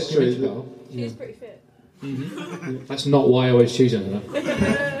Well, the that's documentary true. about- She's pretty fit. That's not why I was choosing her.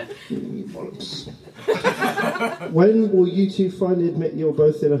 When will you two finally admit you're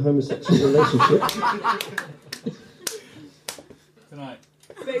both in a homosexual relationship? Tonight.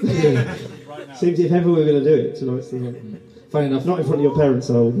 Big Right now. Seems if ever we're going to do it, tonight's the night. Funny enough, Not in front of your parents,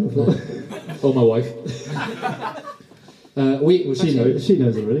 I wouldn't have thought. or my wife. She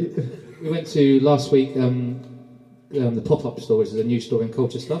knows already. We went to last week the pop-up store, which is a new store in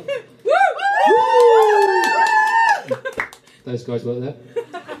Colchester. Those guys work there.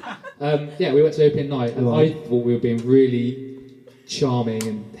 We went to opening night, and Right. I thought we were being really charming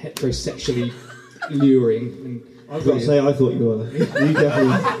and heterosexually luring. And I've got to say, I thought you were. You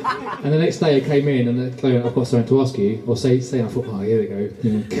definitely. And the next day I came in, and the Chloe went, I've got something to ask you. Or say, and I thought, oh, here they go.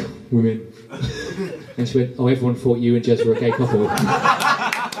 Women. And she went, oh, everyone thought you and Jez were a gay couple.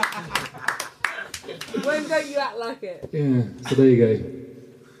 When don't you act like it? Yeah, so there you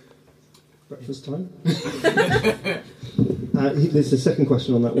go. Breakfast time. There's the second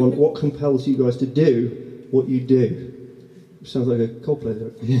question on that one. What compels you guys to do what you do? Which sounds like a Coldplay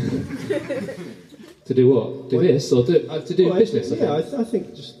lyric. To do what? Do this or to do business? I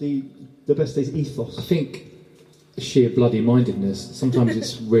think just the best days ethos. I think sheer bloody mindedness. Sometimes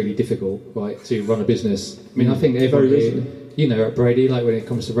it's really difficult, right, to run a business. I mean, I think everybody, you know, at Brady, like when it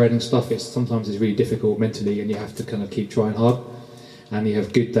comes to running stuff, sometimes it's really difficult mentally, and you have to kind of keep trying hard. And you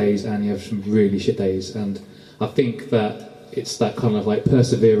have good days, and you have some really shit days. And I think that it's that kind of like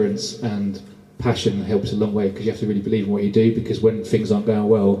perseverance and passion helps a long way, because you have to really believe in what you do. Because when things aren't going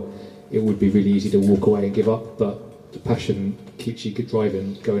well, it would be really easy to walk away and give up. But the passion keeps you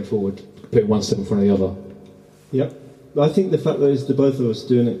driving, going forward, putting one step in front of the other. Yep. I think the fact that it's the both of us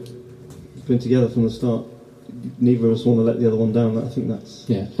doing it, been together from the start, neither of us want to let the other one down. I think that's...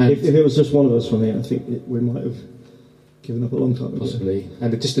 Yeah. If it was just one of us running it, I think we might have given up a long time ago. Possibly.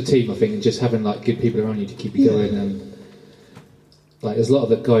 And just the team, I think, and just having like good people around you to keep you going. And like, there's a lot of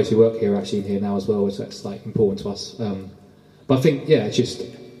the guys who work here actually in here now as well, so that's like important to us. But I think, it's just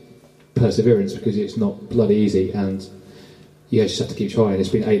perseverance, because it's not bloody easy, and you just have to keep trying. It's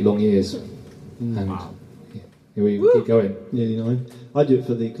been 8 long years, and we keep going. Nearly 9. I do it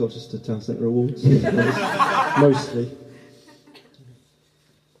for the Colchester Town Centre Awards, mostly.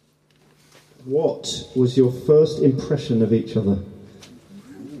 What was your first impression of each other?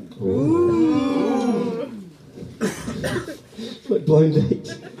 It's like blind date.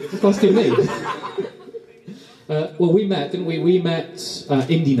 Just asking me. Well, we met, didn't we? We met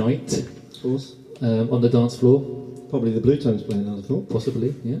Indie Night, of course, on the dance floor. Probably the Blue Tones playing, I thought.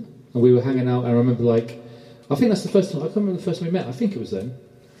 Possibly, yeah. And we were hanging out, and I remember, I think that's the first time. I can't remember the first time we met. I think it was then.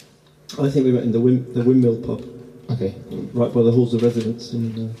 I think we met in the Windmill pub. Okay. Right by the halls of residence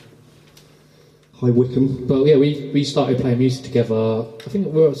in High Wycombe. But yeah, we started playing music together. I think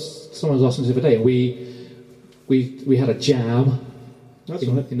someone was asking us the other day, and we had a jam. That's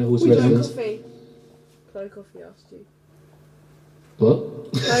right. In the halls of residence. Chloe Coffee asked you.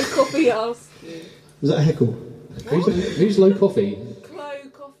 What? Chloe Coffee asked you. Was that a heckle? Who's Low Coffee? Chloe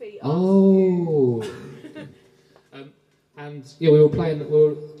Coffee asked you. And yeah, we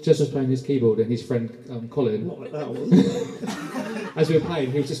were Jess was playing his keyboard, and his friend Colin. Not like that one. As we were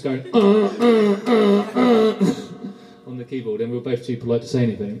playing, he was just going on the keyboard, and we were both too polite to say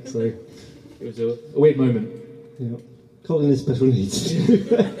anything. So it was a weird moment. Yeah. Colin is special needs.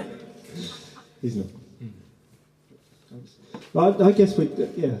 He's not. I guess we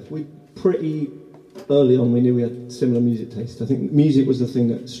pretty early on we knew we had similar music taste. I think music was the thing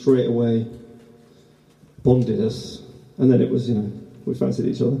that straight away bonded us, and then it was, we fancied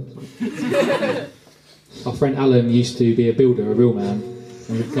each other. Our friend Alan used to be a builder, a real man,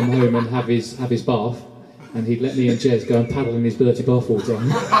 and he'd come home and have his bath, and he'd let me and Jez go and paddle in his dirty bath water.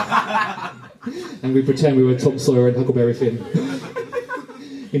 And we'd pretend we were Tom Sawyer and Huckleberry Finn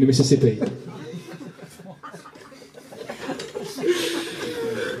in the Mississippi.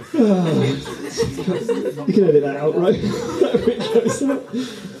 You can edit that out, right? Is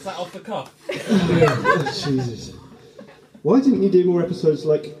that off the cuff? Oh, Jesus. Why didn't you do more episodes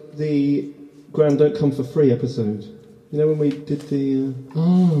like the Grand Don't Come for Free episode? You know when we did the...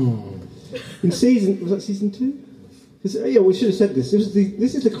 In season... Was that season 2? Yeah, we should have said this.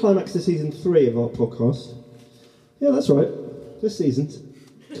 This is the climax of season 3 of our podcast. Yeah, that's right. This season's.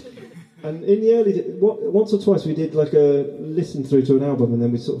 And in the early... once or twice we did like a listen through to an album, and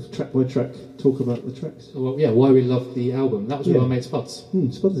then we sort of track by track talk about the tracks. Well, yeah, why we loved the album. That was with our mate Spuds.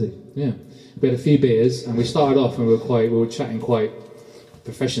 Spudsy. Yeah. We had a few beers, and we started off and we were chatting quite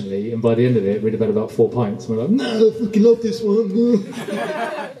professionally, and by the end of it we'd have had about 4 pints, and we were like, no, I fucking love this one.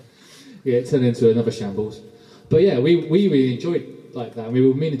 Yeah, it turned into another shambles. But yeah, we really enjoyed like that, and we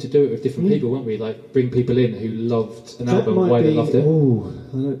were meaning to do it with different people, weren't we? Like bring people in who loved an album, why they loved it.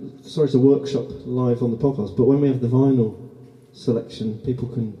 Sorry to workshop live on the podcast, but when we have the vinyl selection, people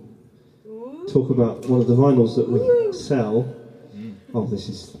can talk about one of the vinyls that we sell. Oh, this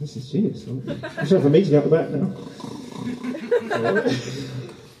is genius. We should have a meeting out the back now.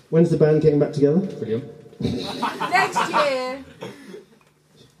 When's the band getting back together? Brilliant. Next year.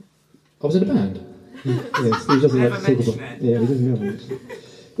 I was in a band. Yeah, Steve doesn't like to talk about it. Yeah, he doesn't know it.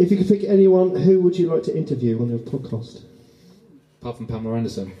 If you could pick anyone, who would you like to interview on your podcast? Apart from Pamela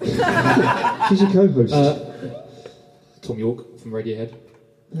Anderson. She's your co-host. Tom York from Radiohead.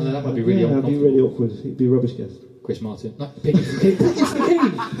 I know that might be really that'd be really awkward. He'd be a rubbish guest. Chris Martin. No, Piggy from Keane.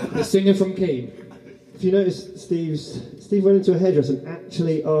 The singer from Keane. If you notice, Steve went into a hairdresser and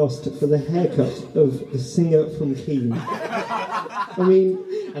actually asked for the haircut of the singer from Keane. I mean...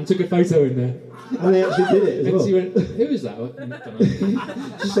 And took a photo in there. And they actually did it as well. She went, who is that? I don't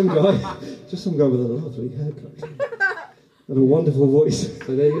know. Just some guy. Just some guy with a lovely haircut and a wonderful voice.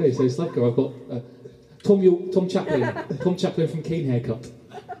 So there you go. So Slugger, I've got Tom Chaplin from Keen Haircut.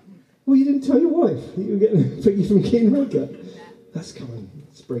 Well, you didn't tell your wife that you were getting a piggy from Keen Haircut. That's coming.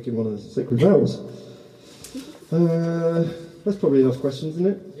 It's breaking one of the sacred vows. That's probably enough questions, isn't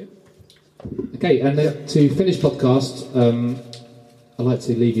it? Yep. Okay, and then to finish podcast, I'd like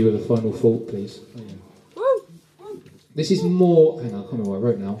to leave you with a final thought, please. This is more... Hang on, I can't remember what I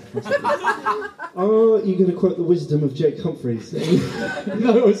wrote now. Are you going to quote the wisdom of Jake Humphreys?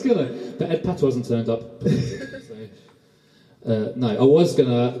 No, I was going to. But Ed Pato hasn't turned up. So, no, I was going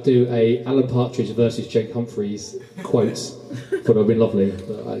to do a Alan Partridge versus Jake Humphreys quotes. Thought it would have been lovely,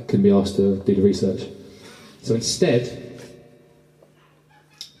 but I couldn't be asked to do the research. So instead...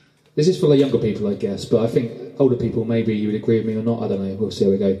 This is for the younger people, I guess, but I think older people, maybe you would agree with me or not, I don't know, we'll see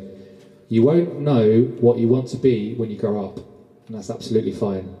how we go. You won't know what you want to be when you grow up, and that's absolutely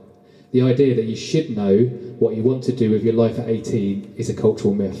fine. The idea that you should know what you want to do with your life at 18 is a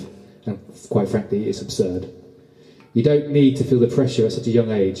cultural myth, and quite frankly, it's absurd. You don't need to feel the pressure at such a young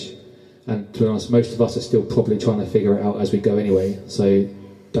age, and to be honest, most of us are still probably trying to figure it out as we go anyway, so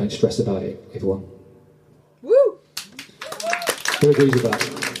don't stress about it, everyone. Woo! Who agrees with that?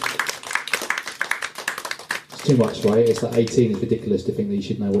 It's too much, right? It's like 18 is ridiculous to think that you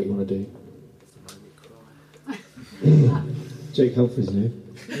should know what you want to do. Jake Humphreys knew.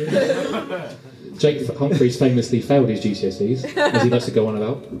 Jake Humphreys famously failed his GCSEs, as he likes to go on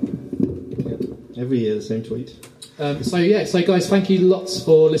about. Every year, the same tweet. So guys, thank you lots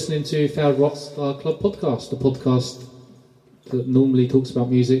for listening to Failed Rockstar Club podcast, the podcast that normally talks about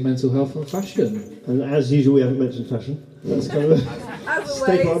music, mental health and fashion. And as usual, we haven't mentioned fashion. That's kind of a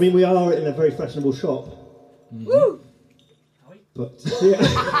staple. I mean, we are in a very fashionable shop. Woo! But, yeah.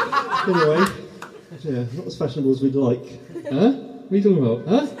 Anyway, yeah, not as fashionable as we'd like. Huh? What are you talking about?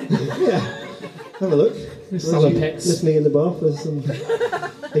 Huh? Yeah. Have a look. Salopettes. Listening in the bath, there's some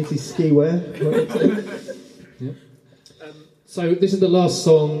 80s ski wear. Yeah. So this is the last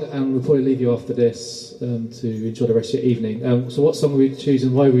song, and we'll probably leave you after this to enjoy the rest of your evening. So what song are we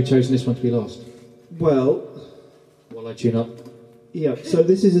choosing? Why have we chosen this one to be last? Well... While I tune up. Yeah, so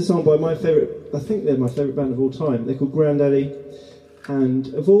this is a song by my favourite, I think they're my favourite band of all time. They're called Grandaddy,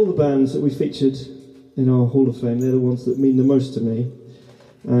 and of all the bands that we featured in our Hall of Fame, they're the ones that mean the most to me.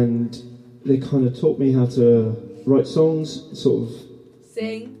 And they kind of taught me how to write songs, sort of...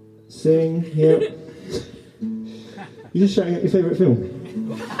 Sing, yeah. You're just shouting out your favourite film.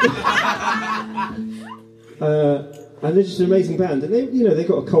 And they're just an amazing band, and they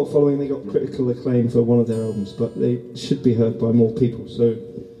got a cult following. They got critical acclaim for one of their albums, but they should be heard by more people. So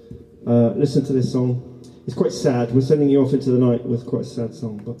listen to this song. It's quite sad. We're sending you off into the night with quite a sad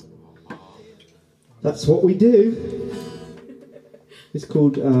song, but that's what we do. It's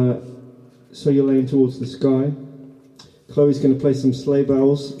called So You're Laying Towards the Sky. Chloe's going to play some sleigh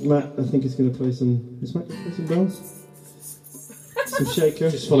bells. Matt, I think, is going to play some... Is Matt going to play some bells? Some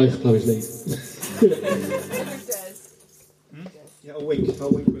shaker. Just follow Chloe's lead. Yeah, I'll wink.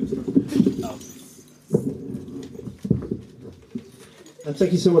 And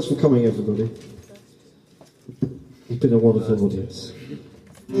thank you so much for coming, everybody. You've been a wonderful audience.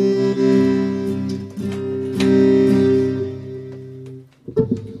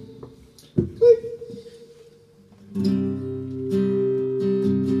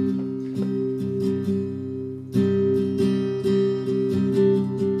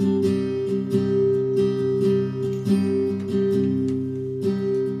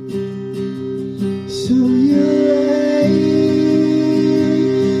 So you're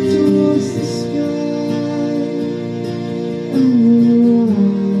towards the sky, and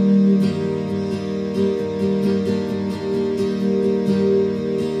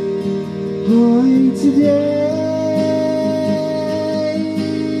high today.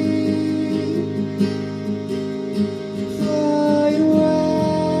 Fly away,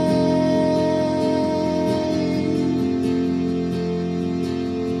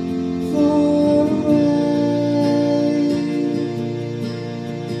 far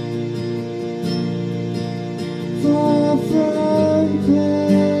far from pain.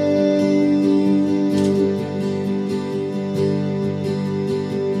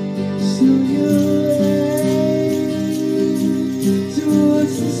 So you're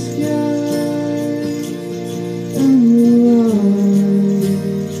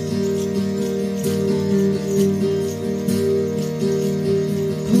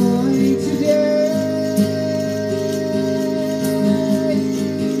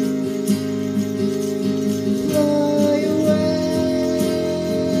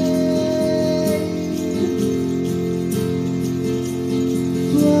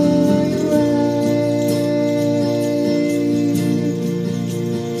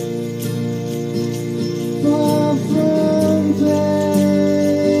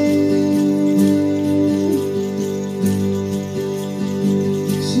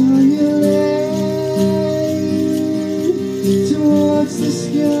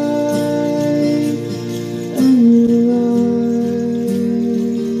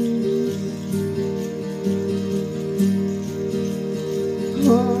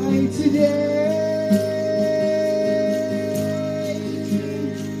Fly today.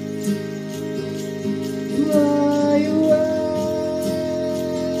 Fly away.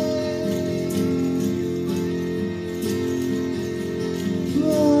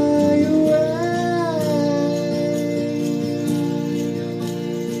 Fly away.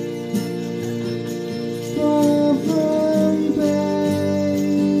 Far from pain.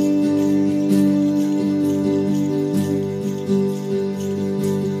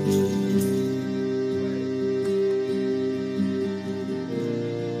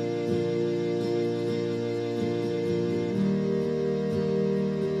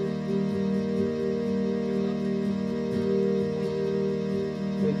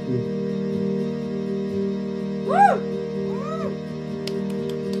 Thank you.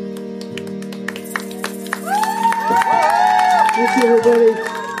 Thanks everybody.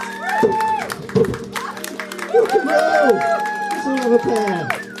 Rock and roll. Let's all have a pair.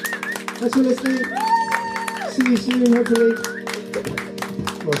 Thanks for listening. See you soon, hopefully.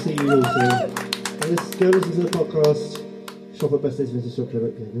 I'll see you all soon. And let's go listen to the podcast. Shop at Best Days Vintage Shop Club.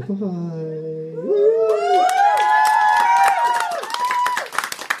 Bye. Woo!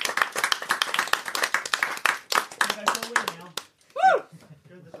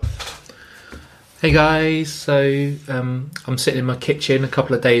 Hey guys, so I'm sitting in my kitchen a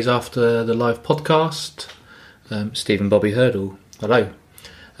couple of days after the live podcast. Stephen Bobby Hurdle, hello.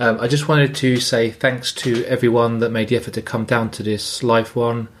 I just wanted to say thanks to everyone that made the effort to come down to this live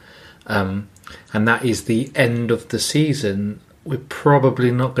one. And that is the end of the season. We're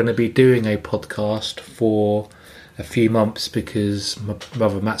probably not going to be doing a podcast for a few months because my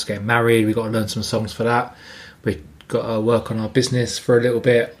brother Matt's getting married. We've got to learn some songs for that. We've got to work on our business for a little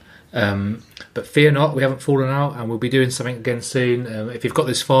bit. But fear not, we haven't fallen out and we'll be doing something again soon. If you've got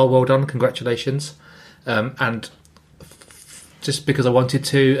this far, well done, congratulations. And just because I wanted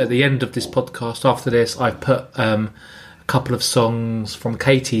to, at the end of this podcast, after this, I've put a couple of songs from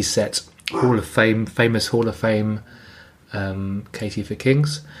Katie's set, Hall of Fame, famous Hall of Fame, Katie for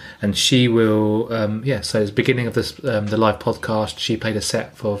Kings. And she will, so at the beginning of this the live podcast, she played a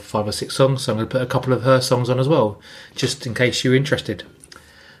set for 5 or 6 songs, so I'm going to put a couple of her songs on as well, just in case you're interested.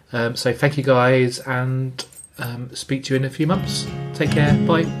 So thank you guys, and speak to you in a few months. Take care,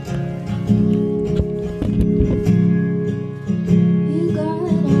 bye. You got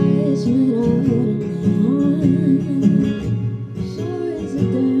eyes made out of neon. So is it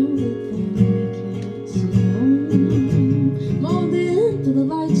damn good thing I can't see. Molded into the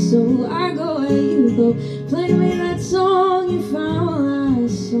light, so I go where you go. Play me that song you found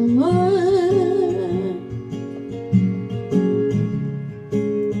last summer.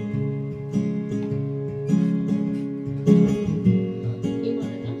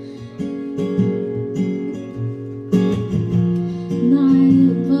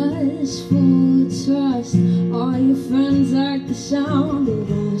 All your friends like the sound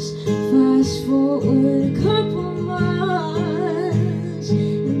of us. Fast forward a couple months,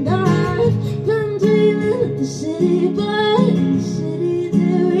 and I've been dreaming of the city, but in the city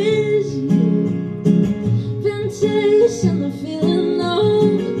there is you. Been chasing the feeling, no,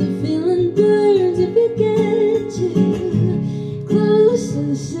 but the feeling burns if you get too close to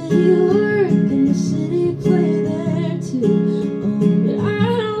the city. Work in the city, play there too. But I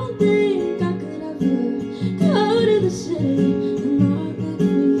don't think I could ever go to the city and not look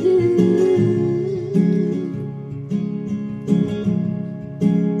for you.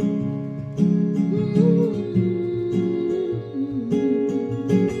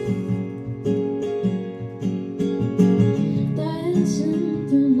 Dancing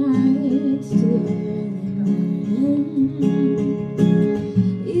through nights till early morning.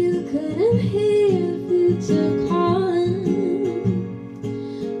 You couldn't hear the future calling.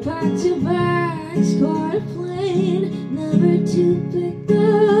 Packed your bags, caught a plane, never to pick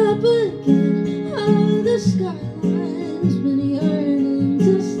up again. Oh, the skyline's been yearning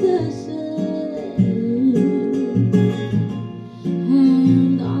just the same.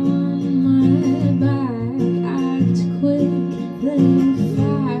 Hand on my back, act quick, think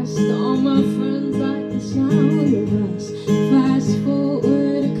fast. All my friends like the sound of us. Fast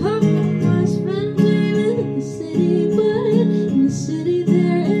forward a couple months, been dreaming of the city, but in the city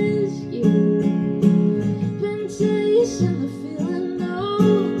there is you. Been chasing the feeling, no,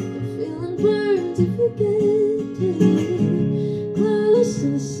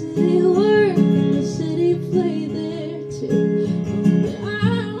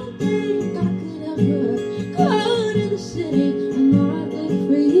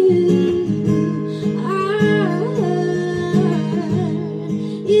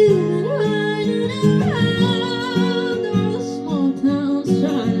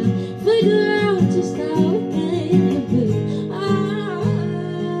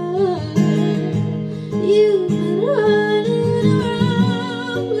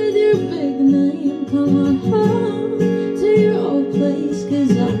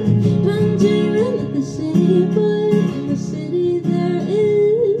 'cause I've been dreaming of the city, but in the city there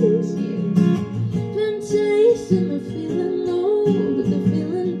is you. Been tasting the feeling low, but the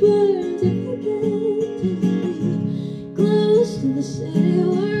feeling burns if you get to you. Close to the city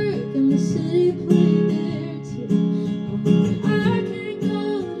work and the city play there too. Oh, I can't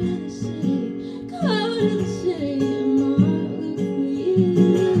go to the city and not look for you.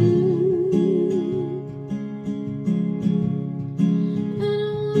 And I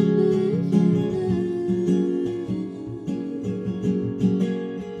wonder if you knew,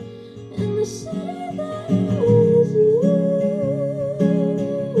 in the city there is you.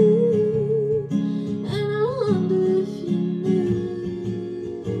 And I wonder if you knew,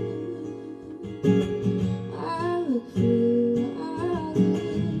 I look for you, I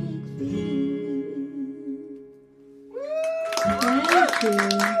look for you. Thank you.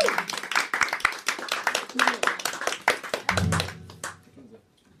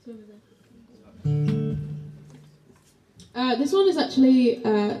 This one is actually,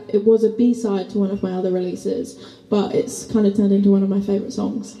 it was a B-side to one of my other releases, but it's kind of turned into one of my favourite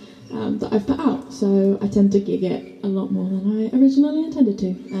songs that I've put out, so I tend to gig it a lot more than I originally intended to,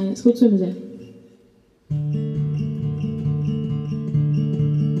 and it's called Swimmers In.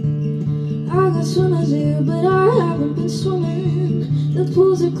 I got swimmers here, but I haven't been swimming. The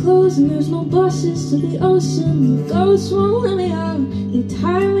pools are closed and there's no buses to the ocean. The ghosts won't let me out. They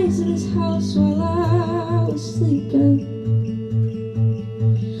tie me to this house while I was sleeping.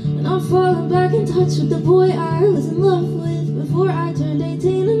 And I'm falling back in touch with the boy I was in love with before I turned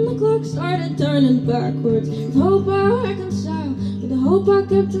 18 and the clock started turning backwards. With hope I reconcile with the hope I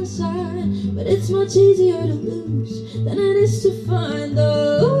kept inside. But it's much easier to lose than it is to find. Do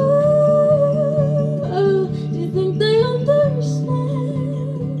you think they understand?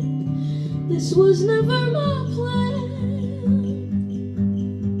 This was never my plan.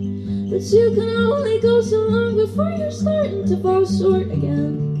 But you can only go so long before you're starting to fall short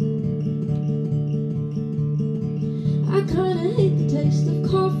again. I kinda hate the taste of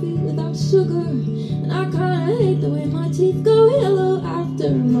coffee without sugar, and I kinda hate the way my teeth go yellow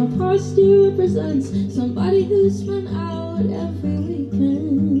after. My posture represents somebody who's spent out every weekend.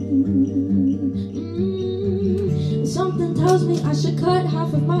 Something tells me I should cut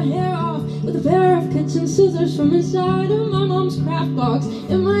half of my hair off with a pair of kitchen scissors from inside of my mom's craft box.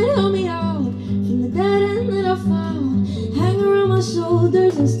 It might help me out from the dead end that I found. Hang around my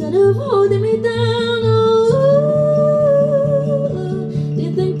shoulders instead of holding me down. Do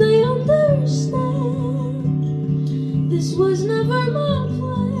you think they understand? This was never my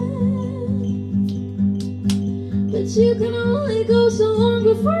plan. But you can only go so long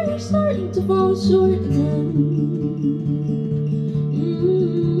before you're starting to fall short again.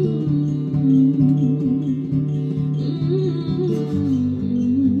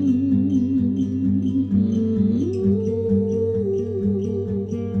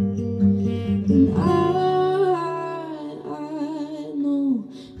 And I know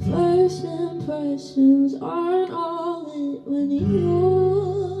first impressions aren't all it when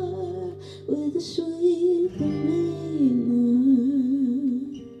you're with a sweet demeanor.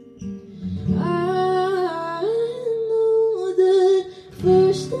 I know that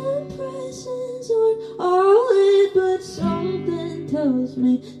first impressions aren't all it, but something tells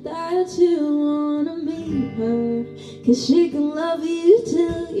me that you wanna meet her. 'Cause she can love you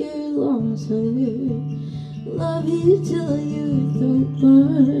till you're lost her. Love you till your throat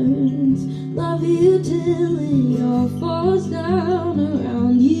burns. Love you till it all falls down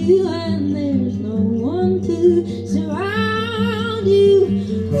around you and there's no one to surround you.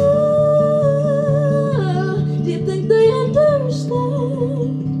 Do you think they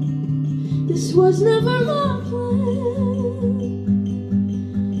understand? This was never my plan.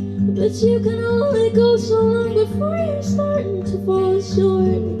 But you can only go so long before you're starting to fall short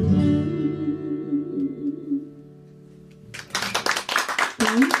again.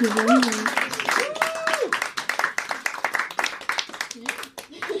 Thank you very much.